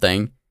novel or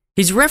something.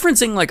 He's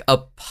referencing like a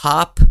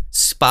pop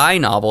spy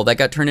novel that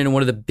got turned into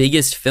one of the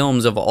biggest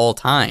films of all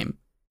time.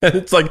 And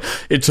it's like,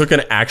 it took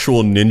an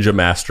actual ninja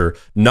master.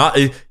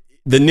 The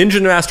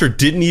ninja master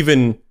didn't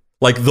even,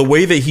 like, the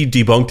way that he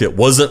debunked it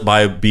wasn't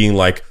by being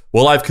like,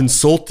 well, I've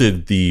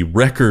consulted the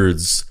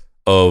records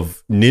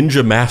of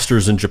ninja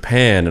masters in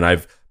Japan, and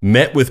I've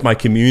met with my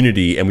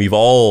community, and we've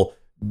all,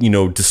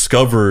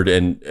 discovered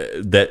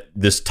that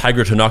this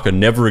Tiger Tanaka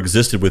never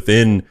existed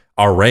within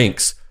our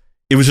ranks.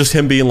 It was just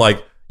him being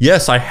like,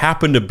 yes, I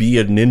happen to be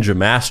a ninja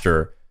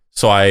master,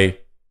 so I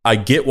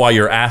get why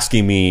you're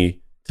asking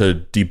me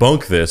to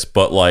debunk this,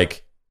 but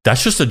like,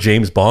 that's just a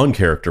James Bond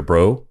character,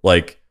 bro.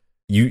 Like,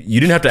 you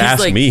didn't have to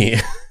ask me.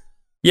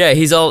 Yeah,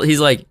 he's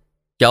like,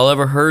 y'all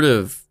ever heard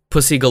of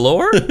Pussy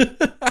Galore?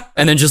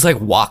 And then just like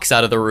walks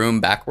out of the room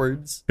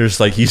backwards. He's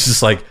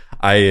just like,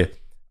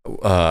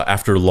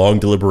 after long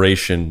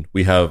deliberation,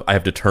 I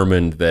have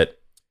determined that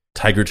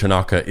Tiger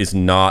Tanaka is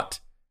not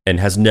and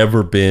has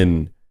never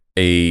been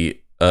a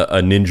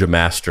ninja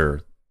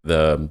master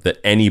that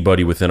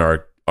anybody within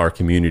our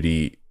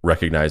community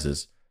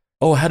recognizes.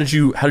 Oh, how did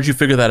you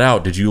figure that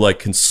out? Did you like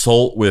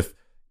consult with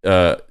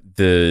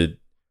the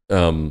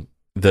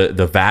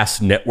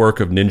vast network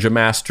of ninja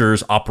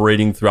masters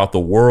operating throughout the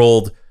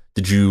world?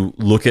 Did you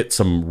look at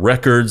some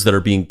records that are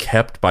being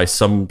kept by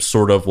some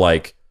sort of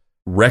like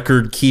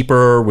record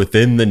keeper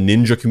within the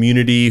ninja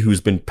community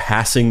who's been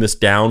passing this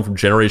down from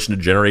generation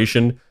to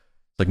generation?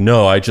 Like,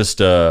 no, I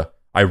just I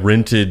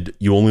rented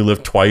You Only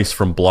Live Twice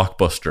from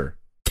Blockbuster.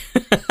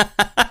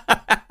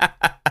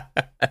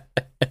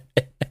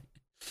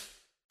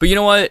 But you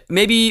know what?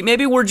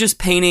 Maybe we're just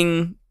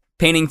painting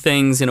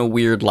things in a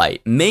weird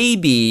light.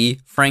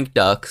 Maybe Frank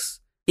Dux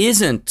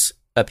isn't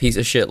a piece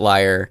of shit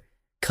liar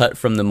cut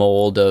from the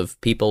mold of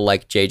people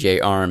like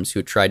J.J. Arms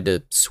who tried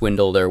to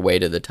swindle their way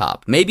to the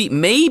top.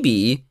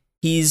 Maybe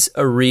he's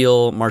a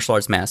real martial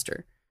arts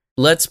master.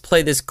 Let's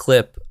play this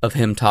clip of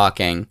him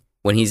talking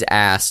when he's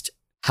asked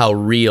how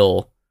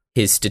real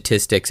his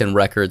statistics and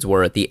records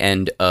were at the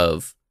end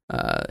of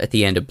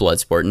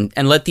Bloodsport,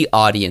 and let the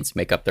audience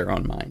make up their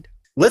own mind.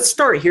 Let's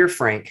start here,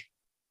 Frank.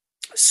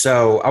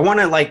 So I want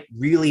to like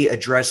really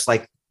address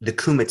like the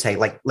Kumite.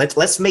 Like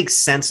let's make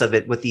sense of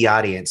it with the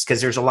audience,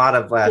 because there's a lot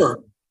of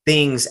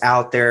things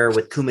out there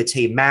with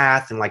Kumite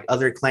math and like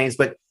other claims.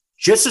 But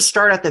just to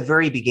start at the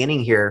very beginning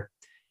here,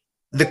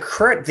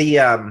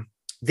 the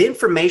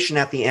information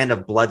at the end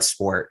of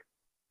Bloodsport,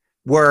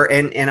 where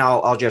and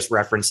I'll just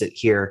reference it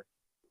here,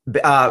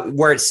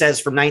 where it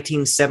says from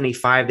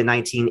 1975 to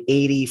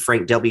 1980,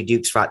 Frank W.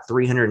 Dukes fought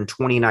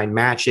 329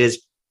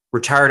 matches,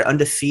 retired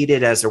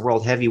undefeated as a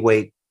world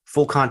heavyweight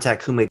full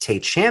contact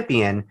Kumite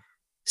champion,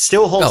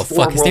 still holds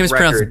 4 world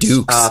records.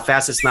 Dukes.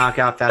 Fastest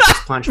knockout,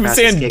 fastest punch, I'm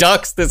fastest saying kick.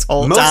 Ducks this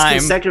whole Most time.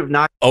 consecutive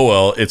knockouts Oh,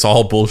 well, it's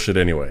all bullshit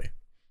anyway.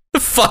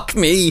 Fuck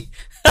me.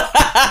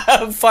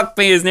 Fuck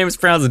me. His name is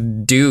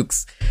pronounced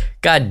Dukes.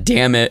 God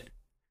damn it.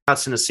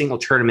 in a single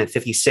tournament,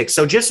 56.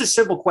 So just a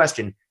simple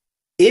question.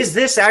 Is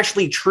this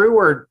actually true,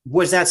 or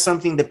was that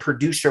something the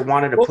producer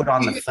wanted to put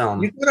on the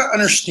film? You got to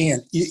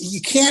understand,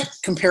 you can't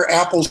compare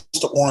apples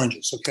to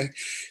oranges, okay?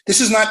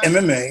 This is not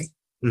MMA.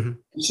 Mm-hmm.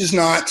 This is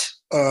not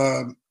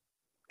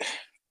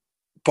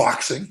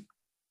boxing,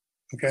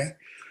 okay?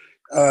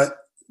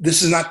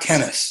 This is not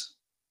tennis,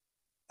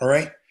 all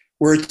right?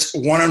 Where it's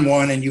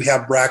one-on-one and you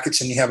have brackets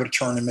and you have a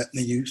tournament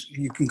and you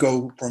can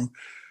go from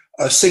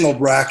a single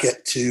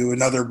bracket to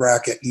another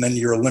bracket and then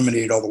you're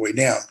eliminated all the way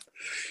down.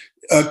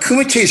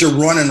 Kumites are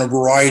run in a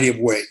variety of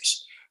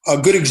ways. A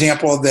good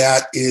example of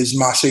that is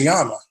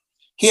Masayama.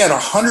 He had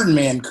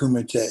 100-man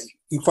kumite.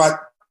 He fought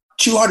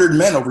 200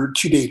 men over a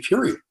 2-day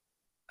period.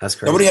 That's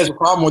great. Nobody has a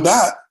problem with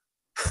that.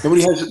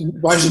 Nobody has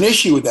an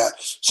issue with that.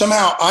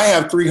 Somehow I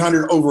have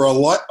 300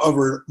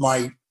 over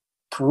my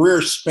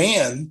career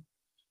span,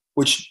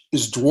 which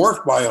is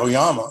dwarfed by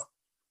Oyama.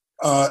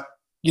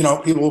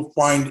 People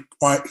find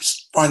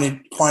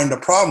a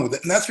problem with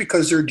it, and that's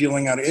because they're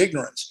dealing out of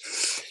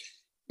ignorance.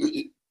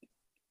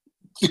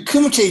 The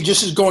kumite,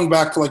 just is going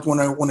back to like when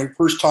I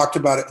first talked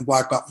about it in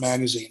Black Belt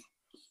magazine.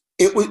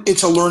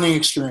 It's a learning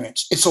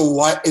experience. It's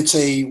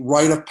a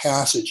rite of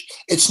passage.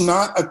 It's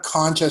not a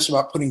contest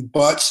about putting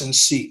butts in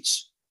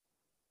seats.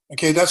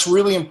 Okay, that's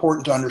really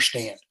important to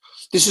understand.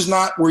 This is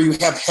not where you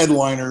have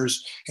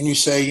headliners and you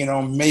say,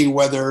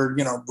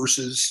 Mayweather,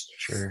 versus,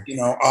 sure.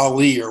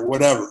 Ali or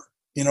whatever.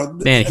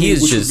 Man,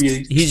 he's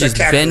just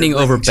bending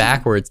over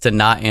backwards to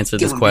not answer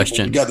this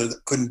question. Together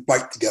that couldn't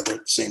bite together at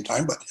the same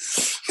time. But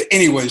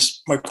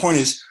anyways, my point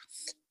is,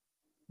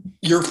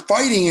 you're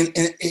fighting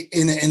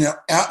in an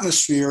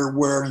atmosphere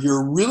where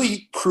you're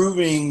really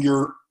proving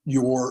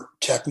your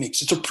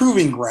techniques. It's a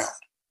proving ground.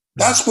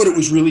 That's what it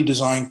was really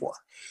designed for.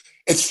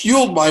 It's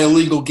fueled by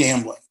illegal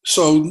gambling.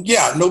 So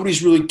yeah,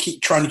 nobody's really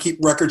trying to keep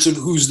records of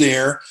who's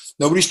there.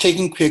 Nobody's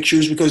taking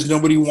pictures because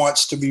nobody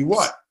wants to be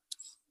what?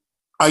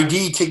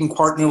 ID taking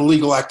part in an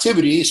illegal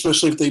activity,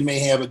 especially if they may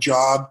have a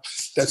job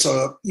that's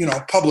a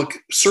public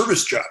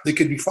service job. They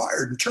could be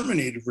fired and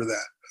terminated for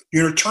that.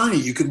 You're an attorney,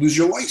 you could lose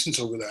your license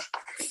over that.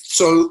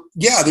 So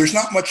yeah, there's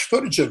not much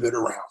footage of it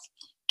around,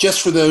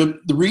 just for the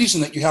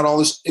reason that you had all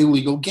this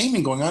illegal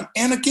gaming going on.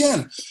 And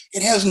again,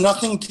 it has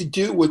nothing to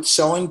do with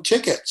selling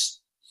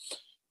tickets.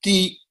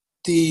 The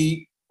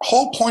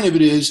whole point of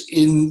it is,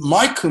 in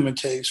my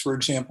kumites, for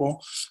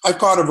example, I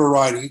fought a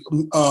variety,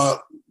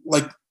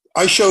 like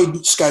I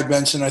showed Sky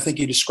Benson, I think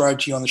he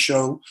described to you on the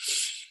show,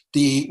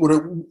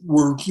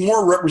 were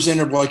more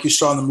representative like you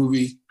saw in the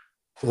movie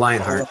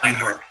Lionheart.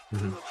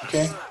 Mm-hmm.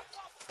 Okay?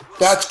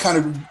 That's kind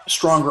of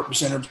strong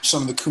representative of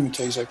some of the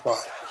kumites I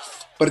fought.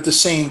 But at the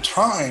same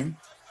time,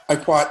 I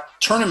fought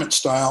tournament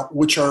style,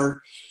 which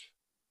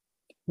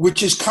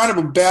is kind of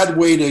a bad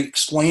way to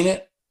explain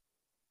it,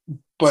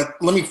 but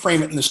let me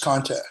frame it in this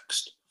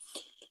context.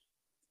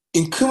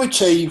 In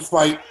kumite, you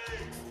fight,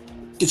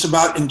 it's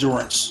about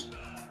endurance.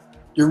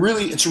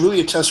 It's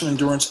really a test of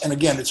endurance, and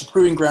again, it's a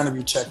proving ground of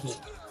your technique.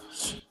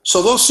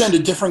 So they'll send a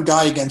different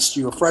guy against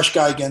you, a fresh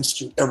guy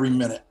against you every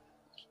minute.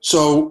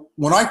 So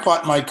when I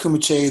fought my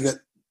kumite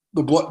that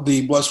the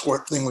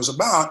Bloodsport thing was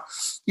about,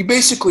 you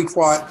basically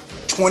fought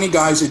 20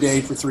 guys a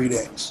day for 3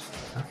 days.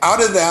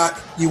 Out of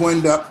that, you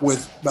end up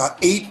with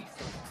about eight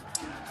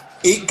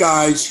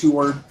guys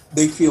who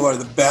they feel are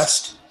the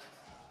best,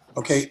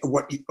 okay,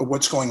 of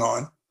what's going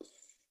on.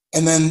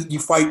 And then you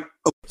fight.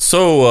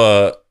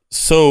 So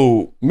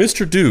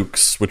Mr.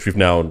 Dukes, which we've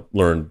now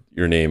learned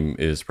your name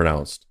is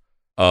pronounced,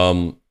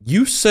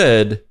 you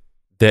said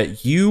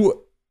that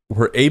you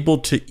were able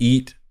to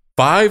eat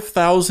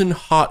 5,000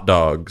 hot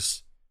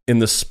dogs in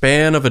the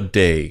span of a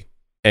day.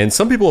 And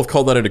some people have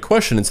called that into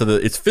question and said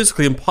that it's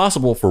physically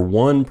impossible for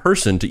one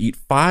person to eat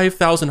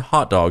 5,000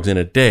 hot dogs in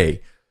a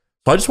day.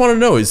 So I just want to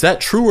know, is that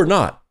true or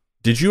not?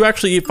 Did you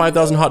actually eat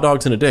 5,000 hot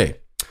dogs in a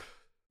day?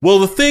 Well,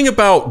 the thing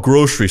about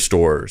grocery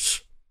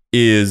stores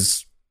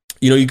is,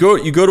 you go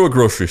to a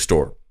grocery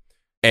store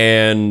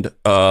and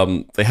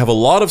they have a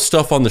lot of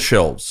stuff on the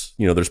shelves.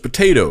 There's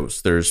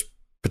potatoes, there's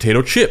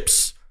potato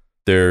chips,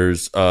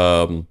 there's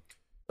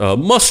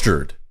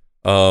mustard,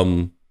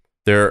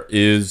 there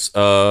is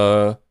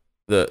there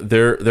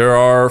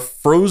are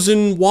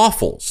frozen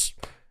waffles,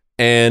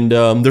 and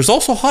there's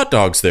also hot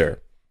dogs there.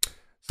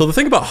 So the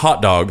thing about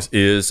hot dogs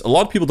is a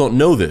lot of people don't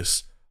know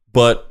this,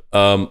 but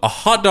a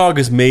hot dog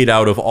is made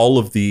out of all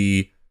of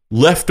the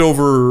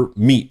leftover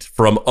meat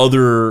from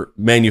other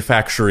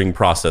manufacturing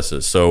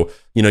processes. So,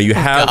 you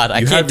have... God,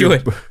 I can't do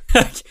it.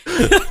 I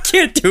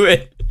can't do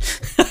it.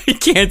 I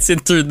can't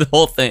sit through the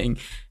whole thing.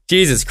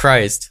 Jesus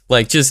Christ.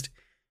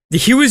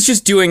 He was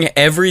just doing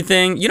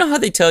everything. You know how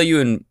they tell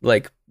you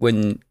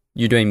when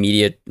you're doing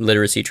media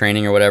literacy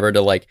training or whatever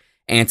to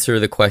answer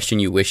the question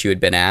you wish you had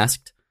been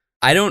asked?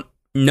 I don't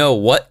know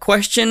what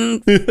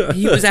question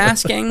he was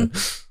asking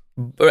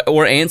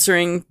or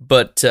answering,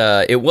 but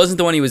it wasn't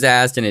the one he was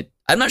asked, and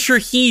I'm not sure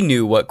he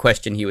knew what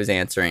question he was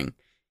answering.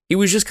 He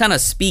was just kind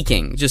of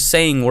speaking, just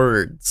saying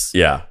words.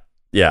 Yeah.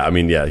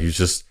 He's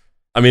just.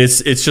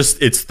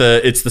 It's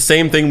the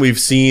same thing we've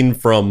seen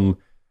from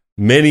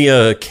many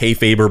a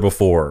kayfaber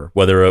before.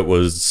 Whether it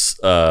was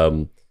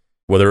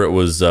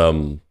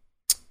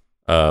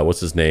what's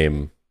his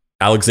name,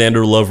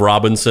 Alexander Love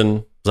Robinson.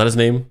 Was that his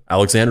name?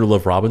 Alexander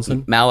Love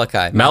Robinson?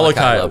 Malachi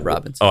Love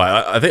Robinson. Oh,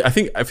 I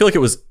feel like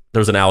there was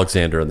an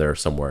Alexander in there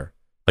somewhere.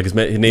 His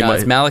name. No,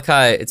 it's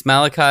Malachi. It's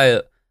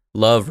Malachi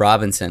Love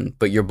Robinson.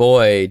 But your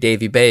boy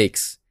Davey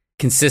Bakes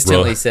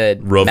consistently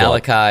said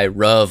Malachi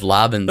Rove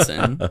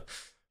Robinson. But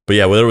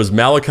yeah, whether it was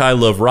Malachi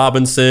Love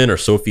Robinson or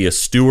Sophia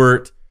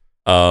Stewart,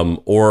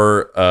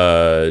 or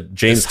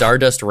James the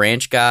Stardust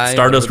Ranch guy,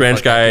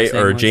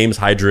 or James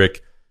Heydrich.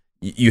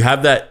 You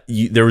have that.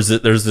 There's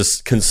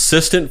this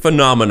consistent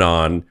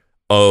phenomenon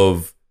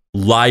of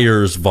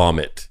liar's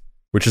vomit,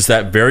 which is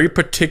that very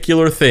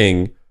particular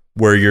thing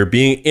where you're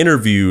being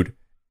interviewed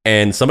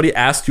and somebody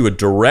asks you a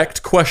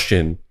direct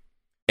question,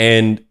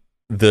 and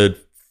the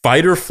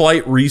fight or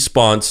flight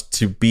response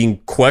to being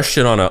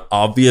questioned on an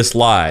obvious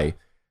lie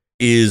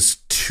is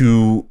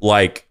to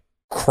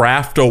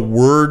craft a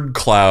word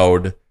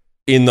cloud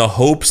in the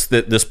hopes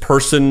that this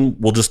person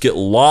will just get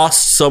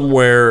lost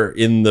somewhere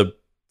in the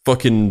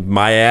fucking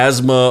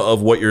miasma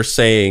of what you're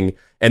saying,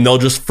 and they'll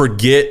just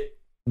forget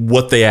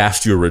what they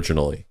asked you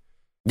originally.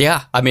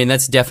 Yeah,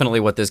 that's definitely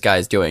what this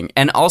guy's doing.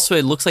 And also,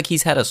 it looks like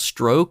he's had a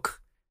stroke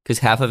because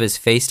half of his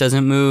face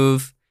doesn't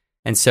move.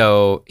 And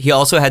so he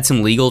also had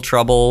some legal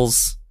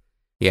troubles.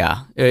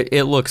 Yeah,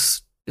 it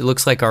looks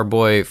like our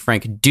boy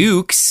Frank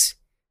Dukes,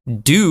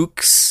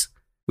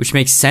 which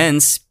makes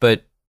sense,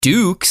 but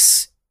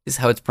Dukes is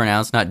how it's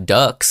pronounced, not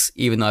Ducks,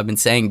 even though I've been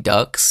saying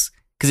Ducks,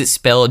 because it's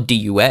spelled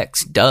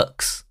D-U-X,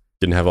 Ducks.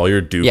 Didn't have all your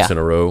Dukes in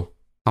a row.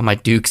 All my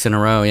Dukes in a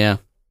row, yeah.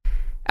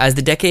 As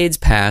the decades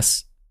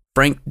pass,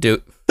 I almost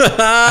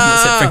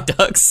said Frank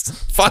Dukes.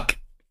 Fuck.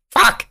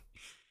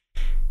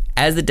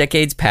 As the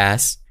decades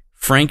pass,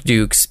 Frank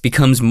Dukes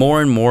becomes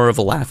more and more of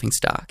a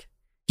laughingstock.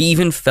 He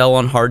even fell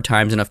on hard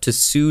times enough to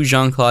sue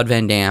Jean-Claude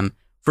Van Damme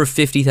for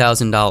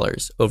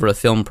 $50,000 over a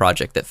film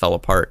project that fell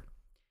apart.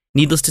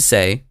 Needless to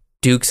say,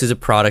 Dukes is a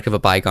product of a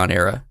bygone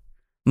era.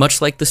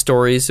 Much like the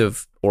stories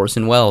of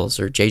Orson Welles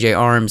or J.J.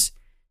 Arms,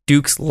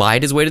 Dukes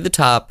lied his way to the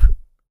top,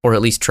 or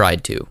at least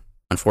tried to.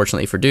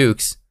 Unfortunately for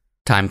Dukes,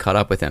 time caught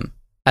up with him,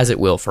 as it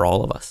will for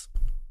all of us.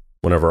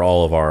 Whenever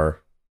all of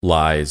our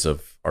lies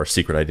of our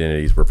secret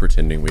identities we're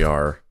pretending we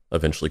are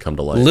eventually come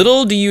to light.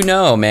 Little do you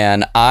know,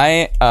 man,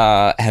 I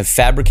have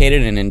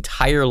fabricated an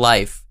entire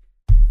life.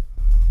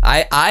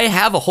 I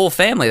have a whole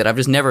family that I've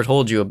just never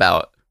told you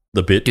about.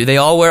 The bit. Do they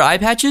all wear eye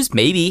patches?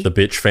 Maybe. The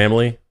bitch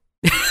family.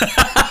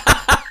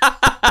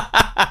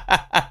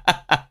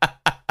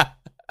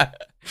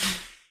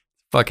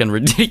 Fucking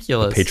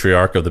ridiculous. The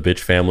patriarch of the bitch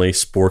family,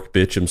 Spork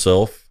bitch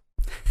himself.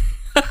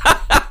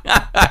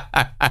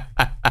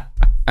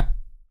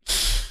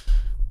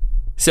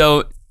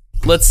 So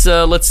let's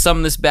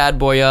sum this bad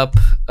boy up.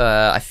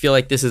 I feel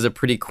like this is a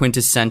pretty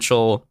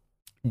quintessential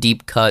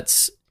deep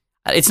cuts.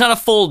 It's not a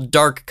full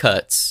dark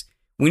cuts.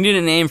 We need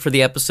a name for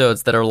the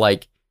episodes that are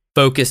like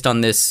focused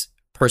on this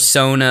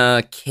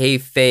persona,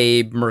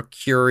 kayfabe,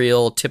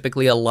 mercurial,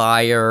 typically a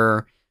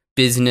liar,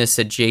 business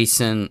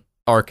adjacent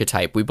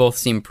archetype. We both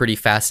seem pretty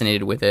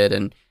fascinated with it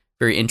and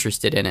very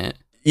interested in it.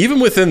 Even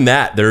within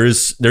that,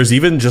 there's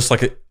even just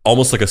like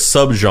almost like a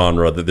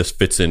subgenre that this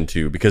fits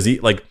into, because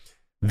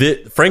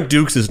Frank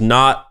Dukes is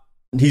not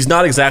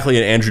exactly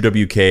an Andrew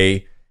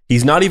WK.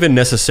 He's not even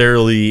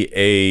necessarily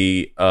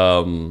a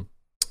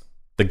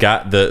the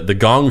guy, the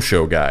Gong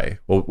Show guy.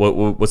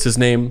 What's his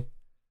name?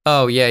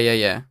 Oh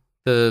yeah.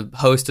 The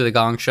host of the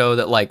Gong Show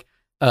that like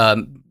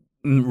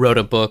wrote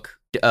a book,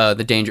 A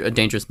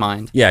Dangerous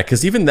Mind. Yeah,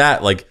 because even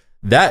that, like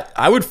that,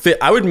 I would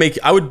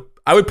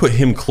put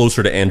him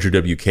closer to Andrew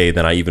WK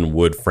than I even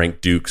would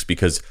Frank Dukes,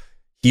 because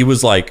he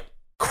was like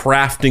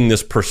crafting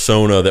this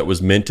persona that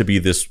was meant to be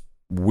this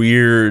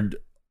weird,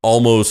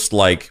 almost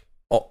like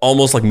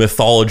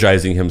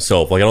mythologizing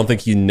himself. Like, I don't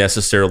think he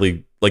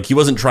necessarily, like, he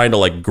wasn't trying to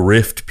like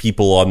grift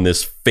people on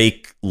this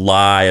fake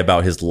lie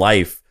about his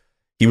life.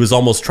 He was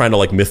almost trying to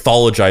like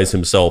mythologize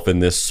himself in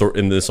this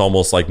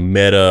almost like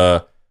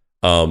meta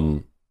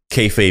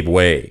kayfabe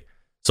way.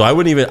 So I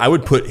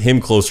would put him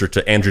closer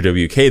to Andrew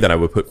WK than I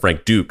would put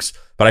Frank Dukes.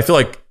 But I feel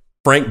like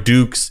Frank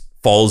Dukes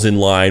falls in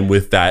line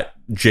with that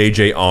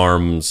JJ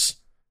Arms,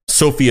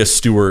 Sophia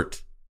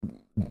Stewart,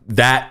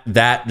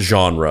 that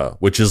genre,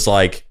 which is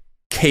like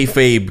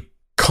kayfabe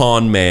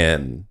con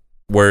man,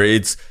 where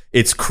it's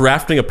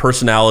crafting a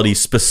personality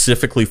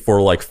specifically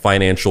for like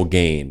financial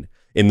gain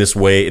in this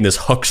way, in this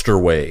huckster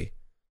way.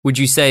 Would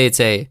you say it's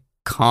a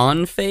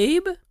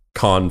confabe?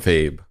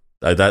 Confabe.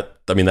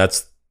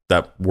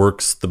 That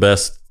works the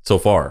best so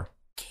far.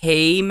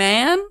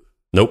 K-man?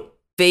 Nope.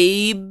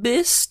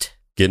 Fabist?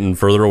 Getting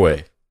further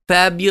away.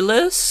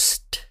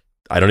 Fabulist?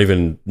 I don't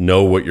even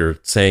know what you're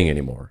saying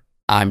anymore.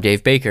 I'm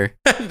Dave Baker.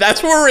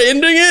 That's where we're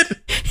ending it?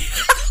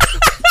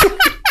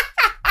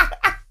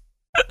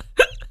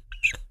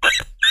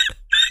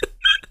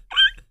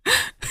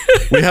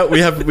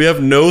 We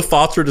have no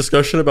thoughts or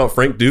discussion about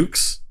Frank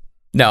Dukes?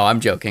 No, I'm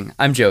joking.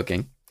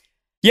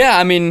 Yeah,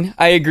 I mean,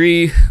 I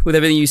agree with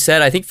everything you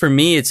said. I think for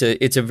me, it's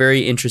a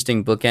very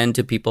interesting bookend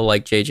to people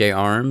like JJ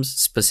Arms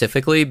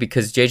specifically,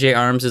 because JJ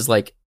Arms is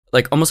like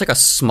almost like a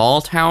small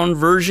town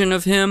version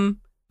of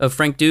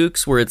Frank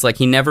Dukes, where it's like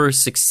he never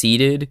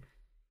succeeded.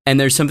 And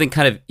there's something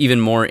kind of even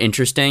more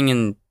interesting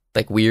and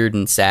like weird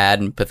and sad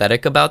and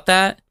pathetic about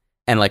that.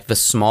 And like the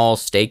small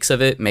stakes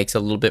of it makes it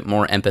a little bit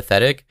more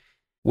empathetic,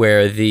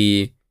 where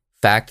the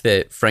fact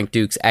that Frank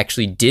Dukes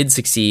actually did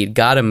succeed,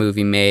 got a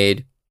movie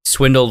made,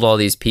 swindled all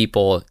these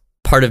people,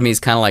 part of me is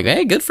kind of like,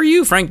 hey, good for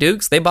you, Frank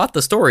Dukes. They bought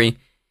the story.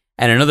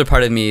 And another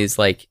part of me is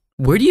like,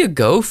 where do you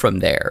go from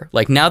there?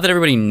 Like, now that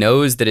everybody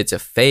knows that it's a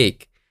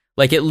fake,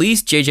 like at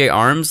least JJ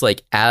Arms,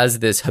 like as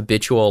this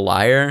habitual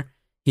liar,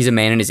 he's a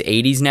man in his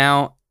 80s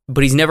now,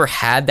 but he's never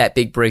had that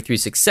big breakthrough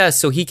success.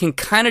 So he can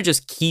kind of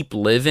just keep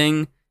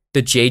living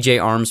the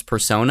JJ Arms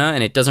persona,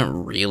 and it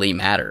doesn't really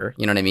matter.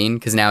 You know what I mean?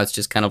 Because now it's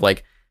just kind of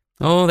like,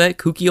 oh, that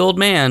kooky old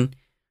man,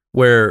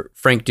 where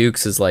Frank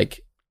Dukes is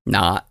like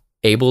not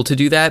able to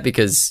do that,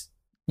 because,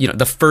 you know,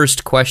 the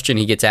first question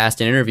he gets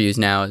asked in interviews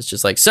now is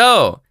just like,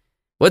 so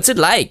what's it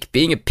like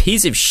being a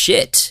piece of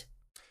shit?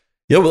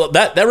 Yeah, well,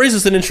 that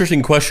raises an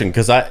interesting question,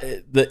 because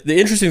the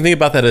interesting thing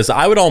about that is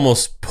I would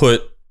almost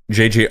put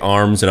JJ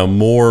Arms in a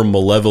more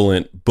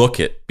malevolent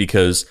bucket,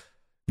 because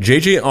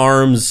JJ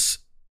Arms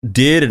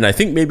did, and I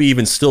think maybe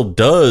even still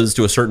does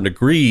to a certain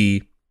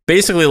degree,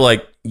 basically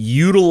like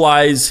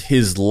utilize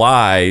his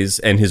lies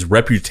and his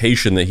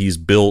reputation that he's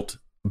built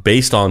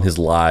based on his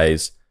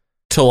lies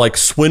to like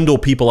swindle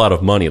people out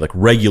of money, like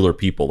regular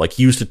people. Like,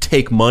 he used to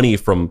take money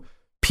from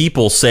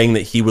people saying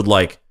that he would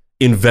like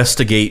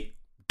investigate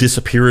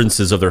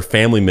disappearances of their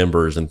family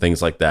members and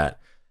things like that.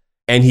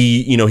 And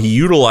he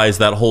utilized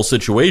that whole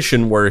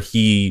situation where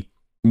he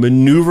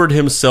maneuvered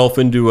himself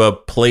into a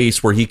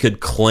place where he could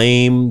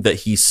claim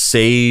that he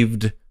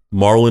saved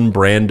Marlon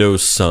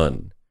Brando's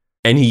son.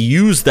 And he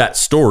used that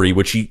story,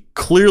 which he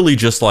clearly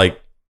just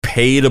like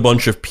paid a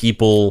bunch of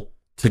people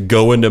to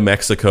go into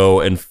Mexico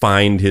and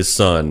find his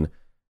son,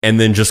 and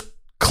then just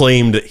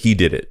claimed that he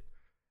did it.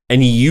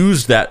 And he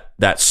used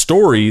that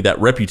story, that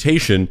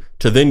reputation,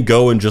 to then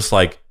go and just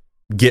like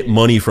get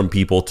money from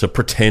people to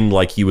pretend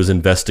like he was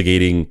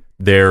investigating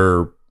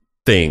their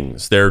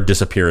things, their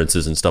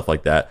disappearances and stuff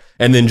like that,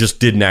 and then just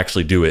didn't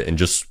actually do it and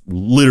just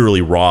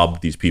literally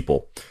robbed these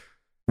people.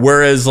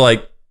 Whereas,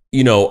 like,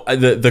 you know,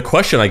 the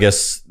question I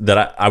guess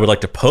that I would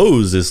like to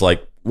pose is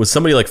like, with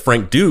somebody like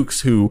Frank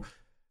Dukes, who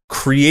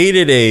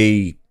created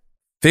a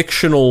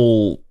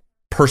fictional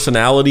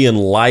personality and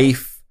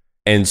life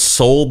and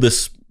sold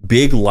this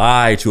big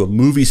lie to a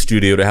movie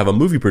studio to have a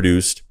movie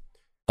produced.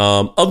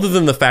 Other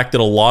than the fact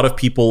that a lot of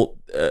people,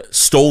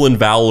 stolen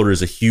valor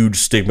is a huge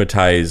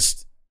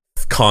stigmatized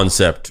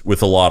concept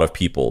with a lot of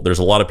people. There's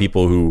a lot of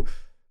people who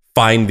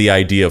find the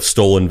idea of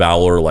stolen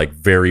valor like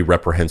very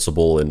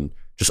reprehensible and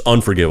just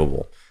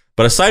unforgivable.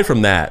 But aside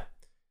from that,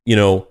 you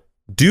know,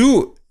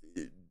 do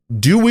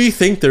we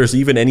think there's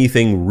even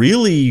anything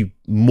really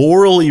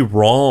morally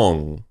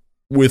wrong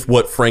with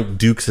what Frank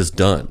Dukes has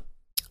done?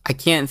 I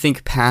can't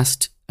think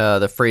past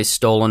the phrase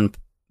stolen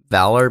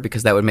valor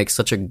because that would make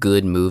such a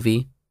good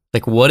movie.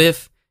 Like, what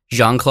if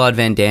Jean-Claude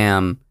Van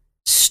Damme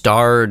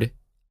starred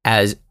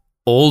as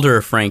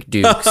older Frank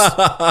Dukes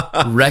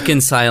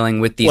reconciling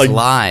with these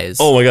lies?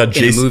 Oh my God,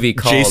 in a movie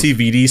called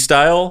JCVD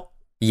style?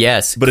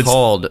 Yes, but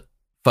called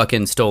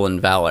fucking Stolen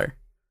Valor.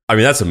 I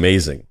mean, that's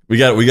amazing. We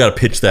got to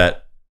pitch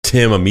that to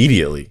him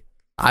immediately.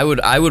 I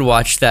would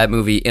watch that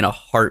movie in a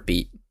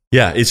heartbeat.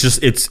 Yeah, it's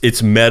just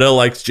it's meta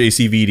like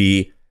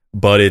JCVD,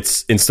 but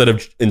it's instead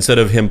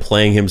of him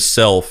playing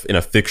himself in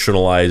a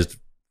fictionalized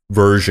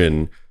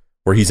version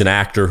where he's an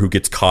actor who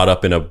gets caught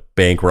up in a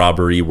bank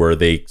robbery where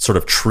they sort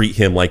of treat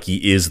him like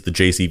he is the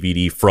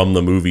JCVD from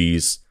the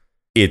movies.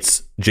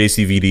 It's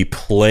JCVD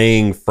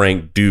playing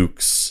Frank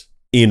Dukes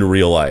in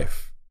real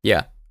life.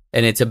 Yeah.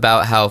 And it's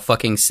about how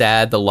fucking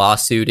sad the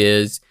lawsuit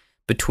is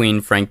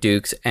between Frank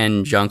Dukes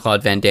and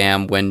Jean-Claude Van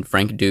Damme when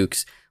Frank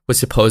Dukes was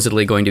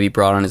supposedly going to be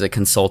brought on as a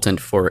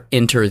consultant for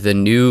Enter the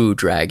New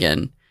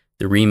Dragon,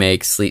 the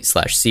remake /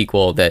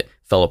 sequel that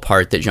fell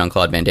apart that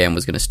Jean-Claude Van Damme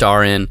was going to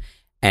star in.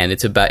 And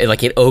it's about,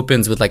 like, it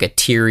opens with like a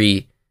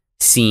teary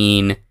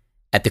scene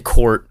at the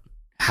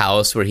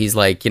courthouse where he's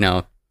like, you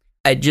know,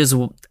 I just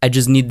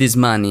need these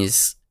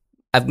monies.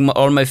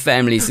 All my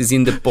families is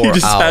in the poorhouse. He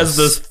just has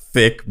this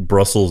thick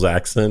Brussels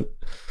accent.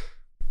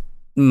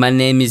 My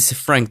name is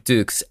Frank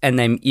Dukes,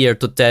 and I'm here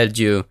to tell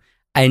you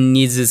I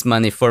need this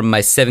money for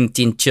my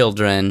 17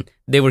 children.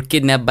 They were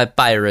kidnapped by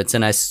pirates,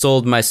 and I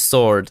sold my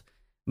sword.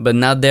 But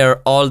now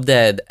they're all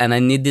dead, and I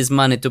need this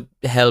money to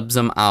help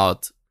them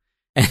out.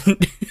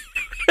 And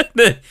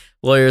the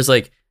lawyer's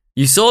like,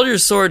 you sold your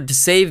sword to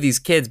save these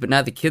kids, but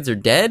now the kids are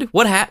dead?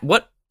 What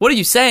are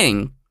you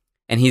saying?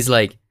 And he's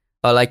like,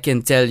 all I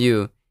can tell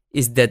you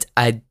is that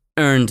I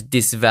earned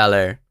this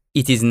valor.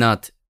 It is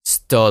not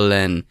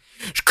stolen.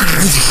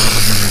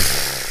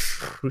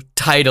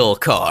 Title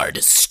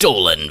card,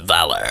 Stolen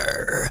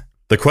Valor.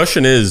 The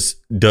question is,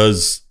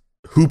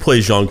 who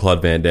plays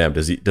Jean-Claude Van Damme?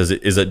 Does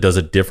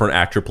a different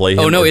actor play him?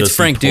 Oh no, it's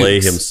Frank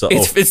Dukes.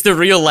 Himself? It's the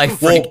real life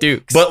Frank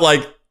Dukes. But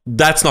like,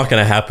 that's not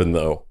going to happen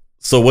though.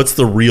 So what's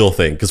the real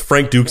thing? Because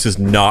Frank Dukes is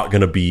not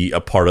going to be a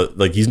part of,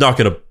 like, he's not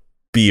going to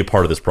be a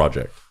part of this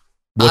project.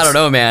 I don't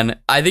know, man.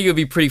 I think it would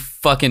be pretty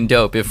fucking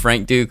dope if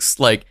Frank Dukes,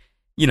 like,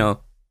 you know,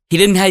 he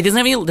doesn't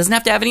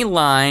have to have any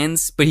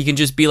lines, but he can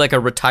just be like a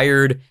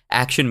retired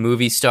action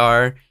movie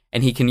star,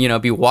 and he can, you know,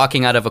 be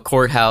walking out of a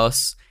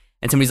courthouse,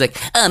 and somebody's like,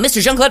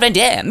 Mr. Jean-Claude Van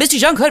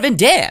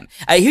Damme,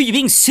 I hear you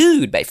being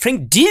sued by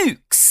Frank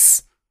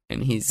Dukes.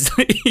 And he's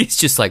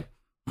just like,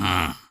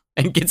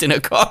 and gets in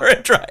a car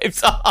and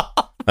drives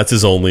off. That's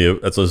his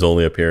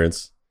only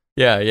appearance.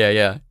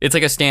 Yeah. It's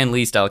like a Stan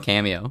Lee style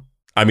cameo.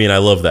 I mean, I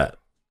love that.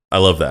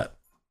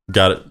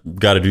 Got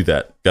to do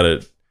that. Got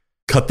to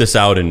cut this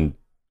out and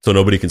so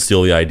nobody can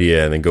steal the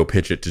idea and then go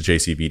pitch it to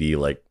JCVD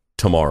like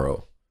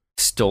tomorrow.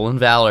 Stolen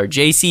Valor,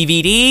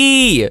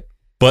 JCVD.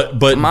 But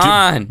come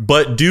on.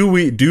 But do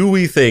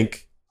we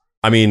think?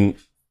 I mean,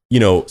 you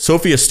know,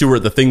 Sophia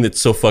Stewart. The thing that's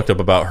so fucked up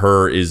about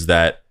her is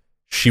that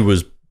she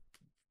was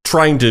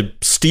trying to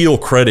steal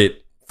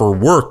credit for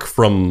work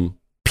from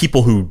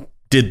people who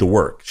did the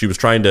work. She was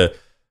trying to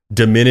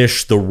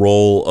diminish the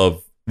role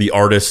of the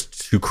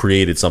artist who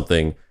created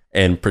something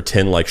and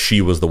pretend like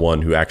she was the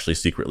one who actually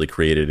secretly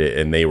created it,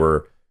 and they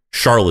were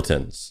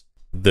charlatans.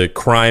 The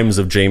crimes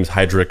of James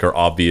Heydrich are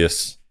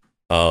obvious.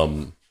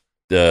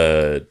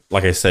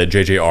 Like I said,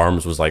 J.J.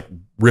 Arms was like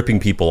ripping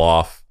people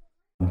off.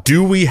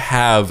 Do we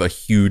have a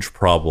huge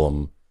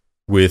problem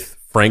with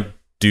Frank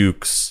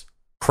Dukes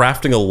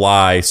crafting a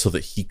lie so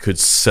that he could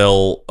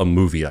sell a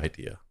movie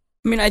idea?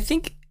 I mean, I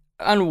think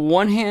on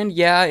one hand,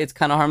 yeah, it's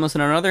kind of harmless,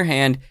 and on the other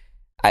hand,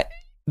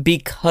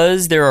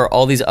 because there are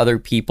all these other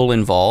people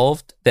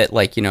involved that,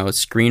 like, you know,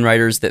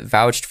 screenwriters that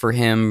vouched for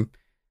him,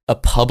 a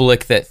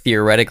public that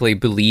theoretically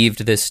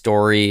believed this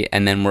story,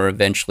 and then they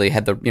eventually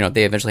had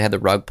the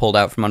rug pulled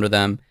out from under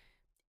them.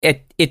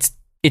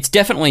 It's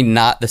definitely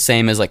not the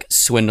same as like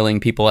swindling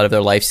people out of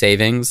their life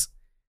savings.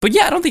 But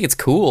yeah, I don't think it's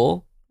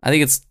cool. I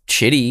think it's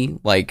shitty.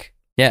 Like,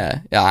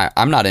 yeah,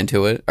 I'm not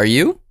into it. Are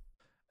you?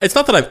 It's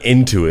not that I'm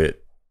into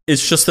it.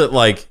 It's just that,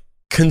 like,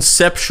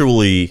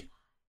 conceptually,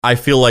 I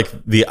feel like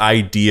the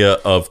idea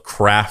of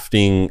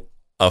crafting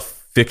a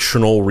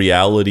fictional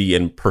reality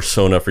and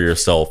persona for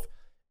yourself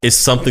is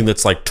something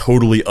that's like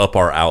totally up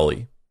our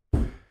alley.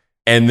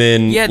 And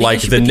then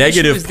the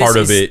negative part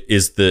of it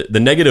is the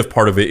negative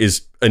part of it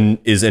is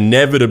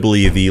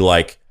inevitably the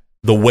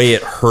way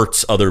it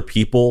hurts other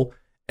people.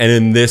 And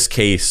in this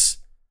case,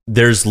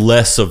 there's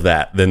less of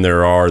that than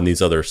there are in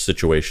these other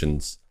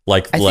situations,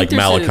 like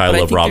Malachi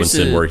Love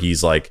Robinson, where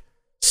he's like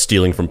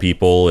stealing from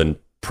people and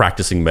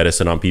practicing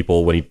medicine on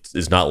people when he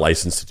is not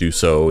licensed to do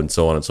so, and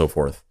so on and so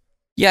forth.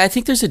 Yeah, I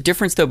think there's a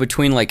difference though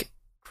between like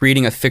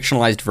creating a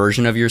fictionalized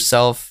version of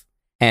yourself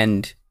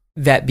and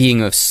that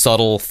being a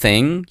subtle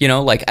thing, you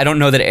know, like I don't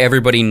know that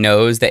everybody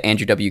knows that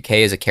Andrew WK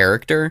is a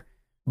character,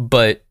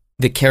 but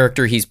the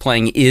character he's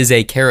playing is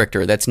a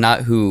character. That's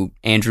not who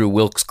Andrew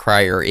Wilkes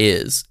Cryer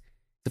is.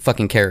 The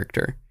fucking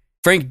character.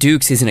 Frank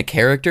Dukes isn't a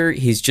character.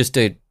 He's just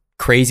a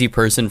crazy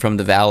person from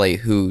the Valley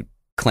who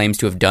claims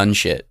to have done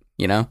shit,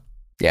 you know?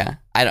 Yeah.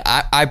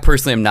 I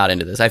personally am not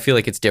into this. I feel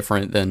like it's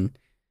different than,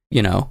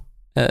 you know,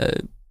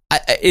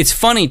 it's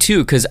funny too,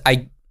 because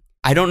I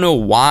don't know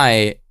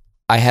why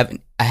I have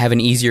an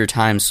easier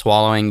time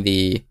swallowing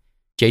the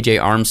J.J.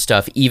 Arms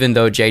stuff, even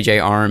though J.J.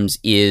 Arms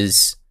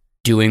is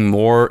doing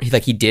more,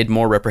 like he did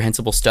more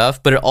reprehensible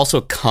stuff, but it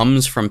also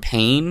comes from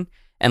pain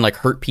and like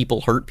hurt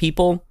people.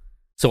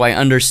 So I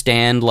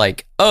understand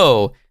like,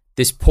 oh,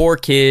 this poor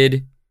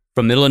kid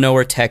from middle of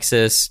nowhere,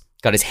 Texas,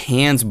 got his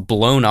hands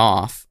blown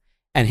off,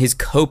 and his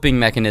coping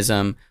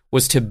mechanism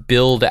was to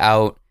build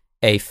out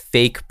a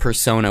fake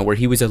persona where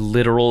he was a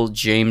literal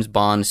James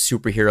Bond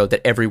superhero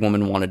that every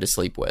woman wanted to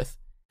sleep with.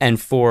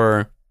 And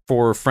for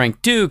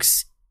Frank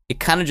Dukes, it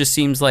kind of just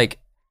seems like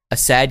a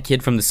sad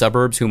kid from the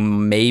suburbs who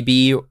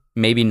maybe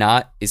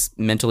not is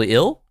mentally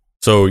ill.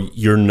 So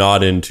you're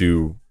not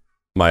into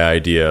my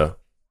idea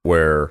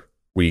where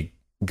we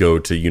go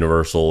to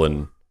Universal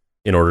and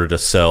in order to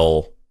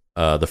sell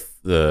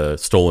the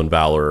Stolen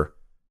Valor,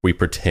 we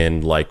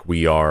pretend like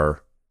we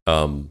are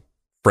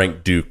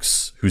Frank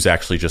Dukes, who's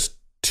actually just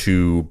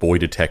two boy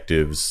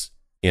detectives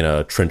in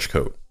a trench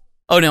coat.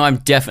 Oh no, I'm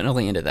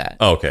definitely into that.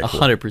 Oh, okay,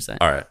 100%.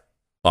 All right,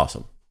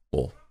 awesome.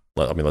 Well,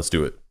 let's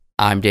do it.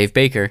 I'm Dave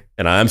Baker.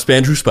 And I'm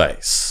Spandrew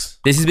Spice.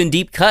 This has been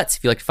Deep Cuts.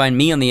 If you'd like to find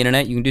me on the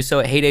internet, you can do so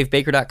at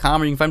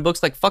heydavebaker.com, or you can find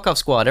books like Fuck Off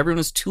Squad,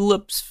 Everyone's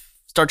Tulips,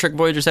 Star Trek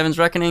Voyager 7's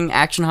Reckoning,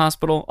 Action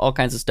Hospital, all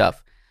kinds of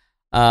stuff.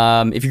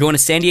 If you're going to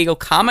San Diego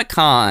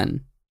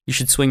Comic-Con, you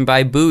should swing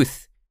by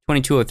booth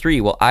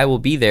 2203. Well, I will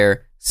be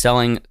there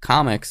selling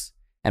comics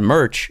and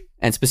merch,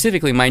 and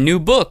specifically my new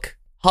book,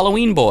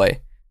 Halloween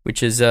Boy,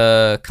 which is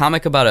a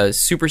comic about a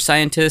super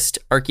scientist,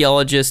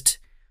 archaeologist,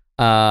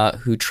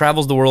 who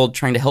travels the world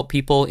trying to help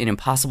people in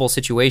impossible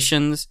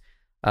situations.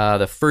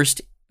 The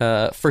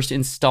first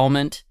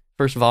installment,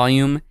 first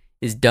volume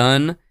is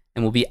done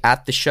and will be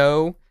at the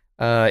show.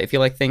 If you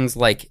like things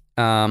like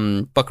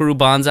Buckaroo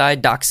Banzai,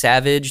 Doc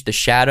Savage, The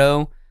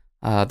Shadow,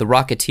 The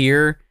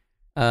Rocketeer,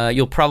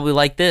 you'll probably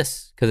like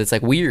this because it's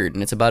like weird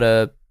and it's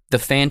about the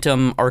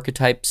Phantom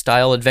archetype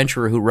style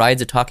adventurer who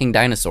rides a talking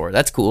dinosaur.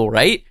 That's cool,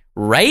 right?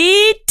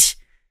 Right?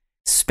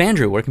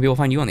 Spandrew, where can people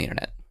find you on the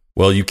internet?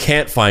 Well, you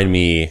can't find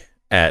me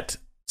at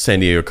San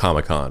Diego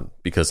Comic-Con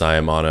because I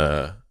am on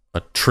a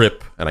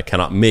trip and I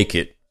cannot make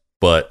it.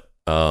 But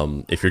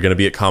if you're going to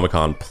be at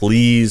Comic-Con,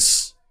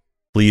 please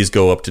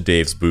go up to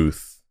Dave's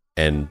booth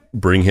and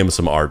bring him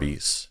some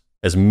Arby's.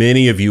 As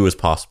many of you as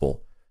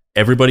possible.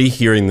 Everybody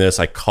hearing this,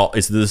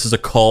 this is a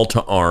call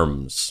to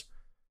arms.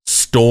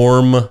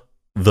 Storm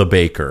the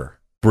baker.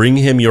 Bring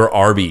him your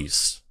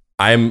Arby's.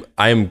 I'm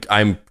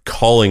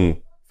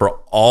calling for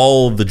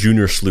all the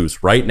junior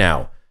sleuths right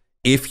now.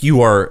 If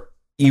you are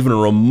even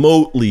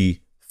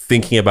remotely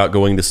thinking about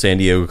going to San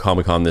Diego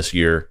Comic-Con this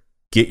year,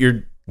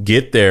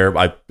 get there.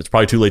 It's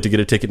probably too late to get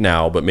a ticket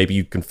now, but maybe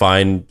you can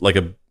find like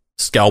a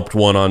scalped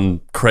one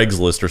on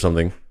Craigslist or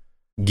something.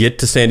 Get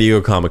to San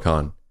Diego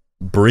Comic-Con.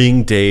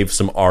 Bring Dave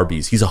some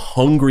Arby's. He's a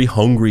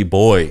hungry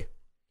boy,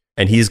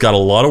 and he's got a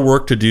lot of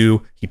work to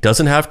do. He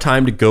doesn't have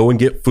time to go and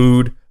get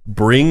food.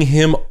 Bring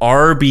him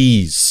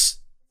Arby's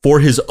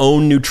for his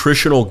own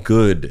nutritional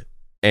good.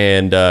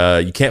 And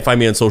you can't find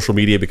me on social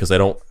media because I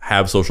don't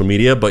have social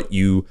media, but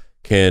you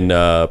can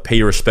pay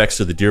your respects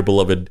to the dear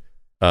beloved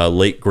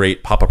late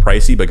great Papa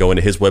Pricey by going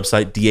to his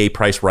website,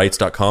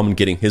 dapricerights.com, and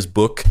getting his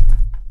book,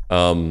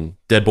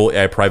 Dead Boy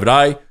AI Private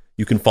Eye.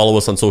 You can follow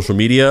us on social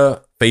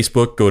media,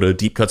 Facebook, go to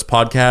Deep Cuts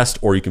Podcast,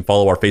 or you can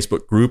follow our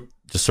Facebook group.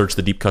 Just search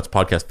the Deep Cuts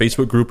Podcast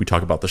Facebook group. We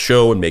talk about the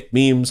show and make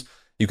memes.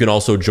 You can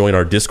also join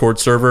our Discord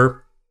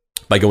server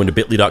by going to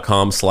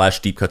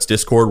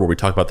bit.ly.com/deepcutsdiscord, where we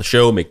talk about the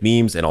show, make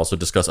memes, and also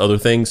discuss other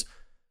things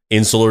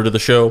insular to the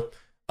show.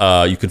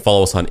 You can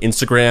follow us on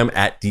Instagram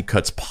at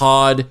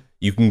DeepCutsPod.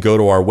 You can go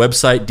to our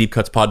website,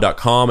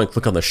 deepcutspod.com, and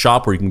click on the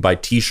shop where you can buy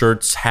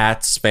t-shirts,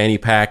 hats, fanny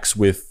packs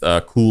with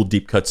cool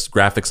Deep Cuts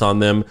graphics on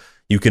them.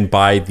 You can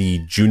buy the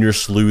Junior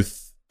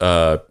Sleuth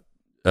shoulder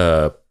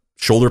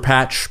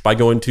patch by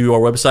going to our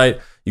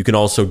website. You can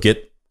also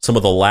get some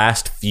of the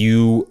last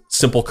few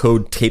Simple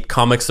Code tape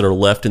comics that are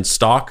left in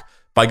stock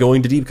by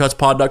going to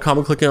deepcutspod.com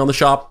and clicking on the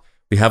shop.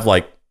 We have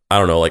 4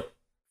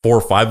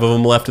 or 5 of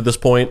them left at this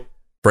point.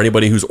 For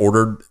anybody who's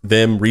ordered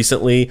them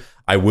recently,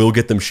 I will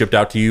get them shipped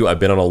out to you. I've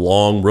been on a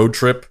long road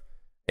trip,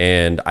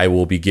 and I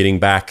will be getting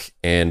back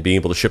and being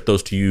able to ship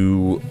those to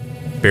you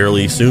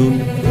fairly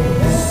soon.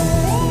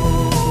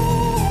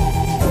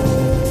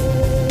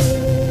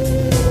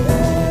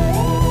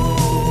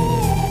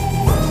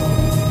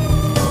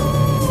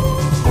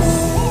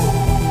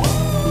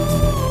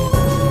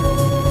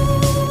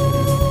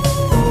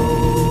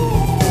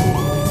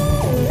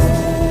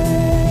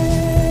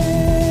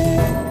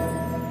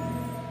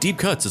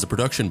 Cuts is a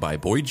production by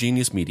Boy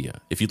Genius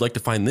Media. If you'd like to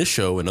find this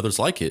show and others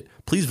like it,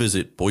 please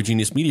visit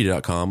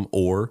boygeniusmedia.com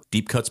or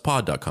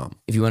deepcutspod.com.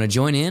 If you want to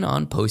join in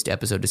on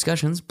post-episode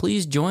discussions,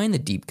 please join the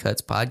Deep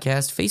Cuts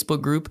Podcast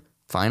Facebook group.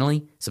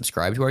 Finally,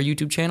 subscribe to our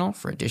YouTube channel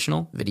for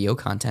additional video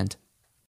content.